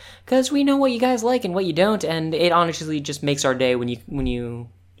comment, because we know what you guys like and what you don't, and it honestly just makes our day when you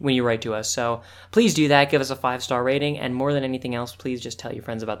write to us. So please do that. Give us a 5-star rating. And more than anything else, please just tell your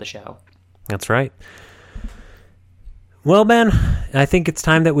friends about the show. That's right. Well, Ben, I think it's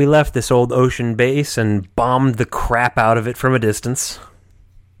time that we left this old ocean base and bombed the crap out of it from a distance.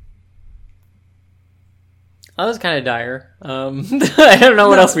 That was kind of dire. I don't know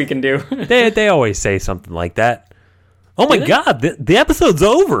what else we can do. they always say something like that. Oh my God, the episode's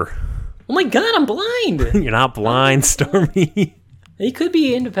over. Oh my God, I'm blind. You're not blind, Stormy. He could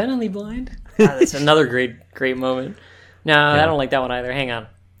be independently blind. That's another great moment. No, I don't like that one either. Hang on.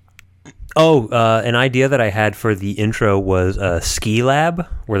 Oh, an idea that I had for the intro was a Sealab,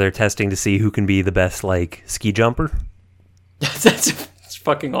 where they're testing to see who can be the best, like, ski jumper. That's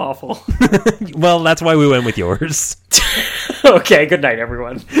fucking awful. Well, that's why we went with yours. Okay, good night,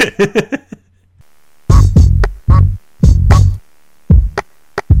 everyone.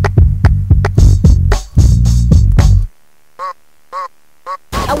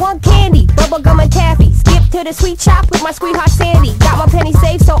 I want candy, bubblegum and taffy. Skip to the sweet shop with my sweetheart Sandy. Got my penny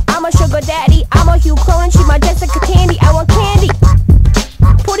safe, so I'm a sugar daddy. I'm a Hugh Cronin, she my Jessica Tandy. I want candy.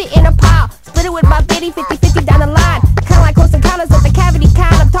 Put it in a pile, split it with my bitty, 50-50 down the line. Kinda like close encounters of the cavity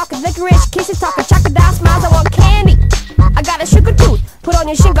kind. I'm talking licorice, kisses, talking crocodile smiles. I want candy. I got a sugar tooth. Put on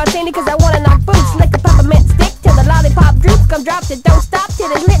your shingle Sandy, cause I wanna knock boots. Lick a peppermint stick till the lollipop droops. Come drop it, don't stop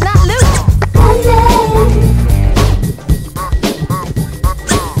till it's lit, not loose.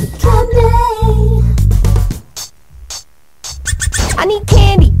 I need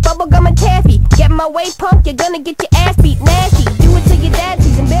candy, bubblegum and taffy. Get my way, punk, you're gonna get your ass beat nasty. Do it to your dad,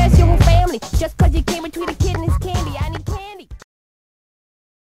 she's embarrass your whole family. Just cause you came between the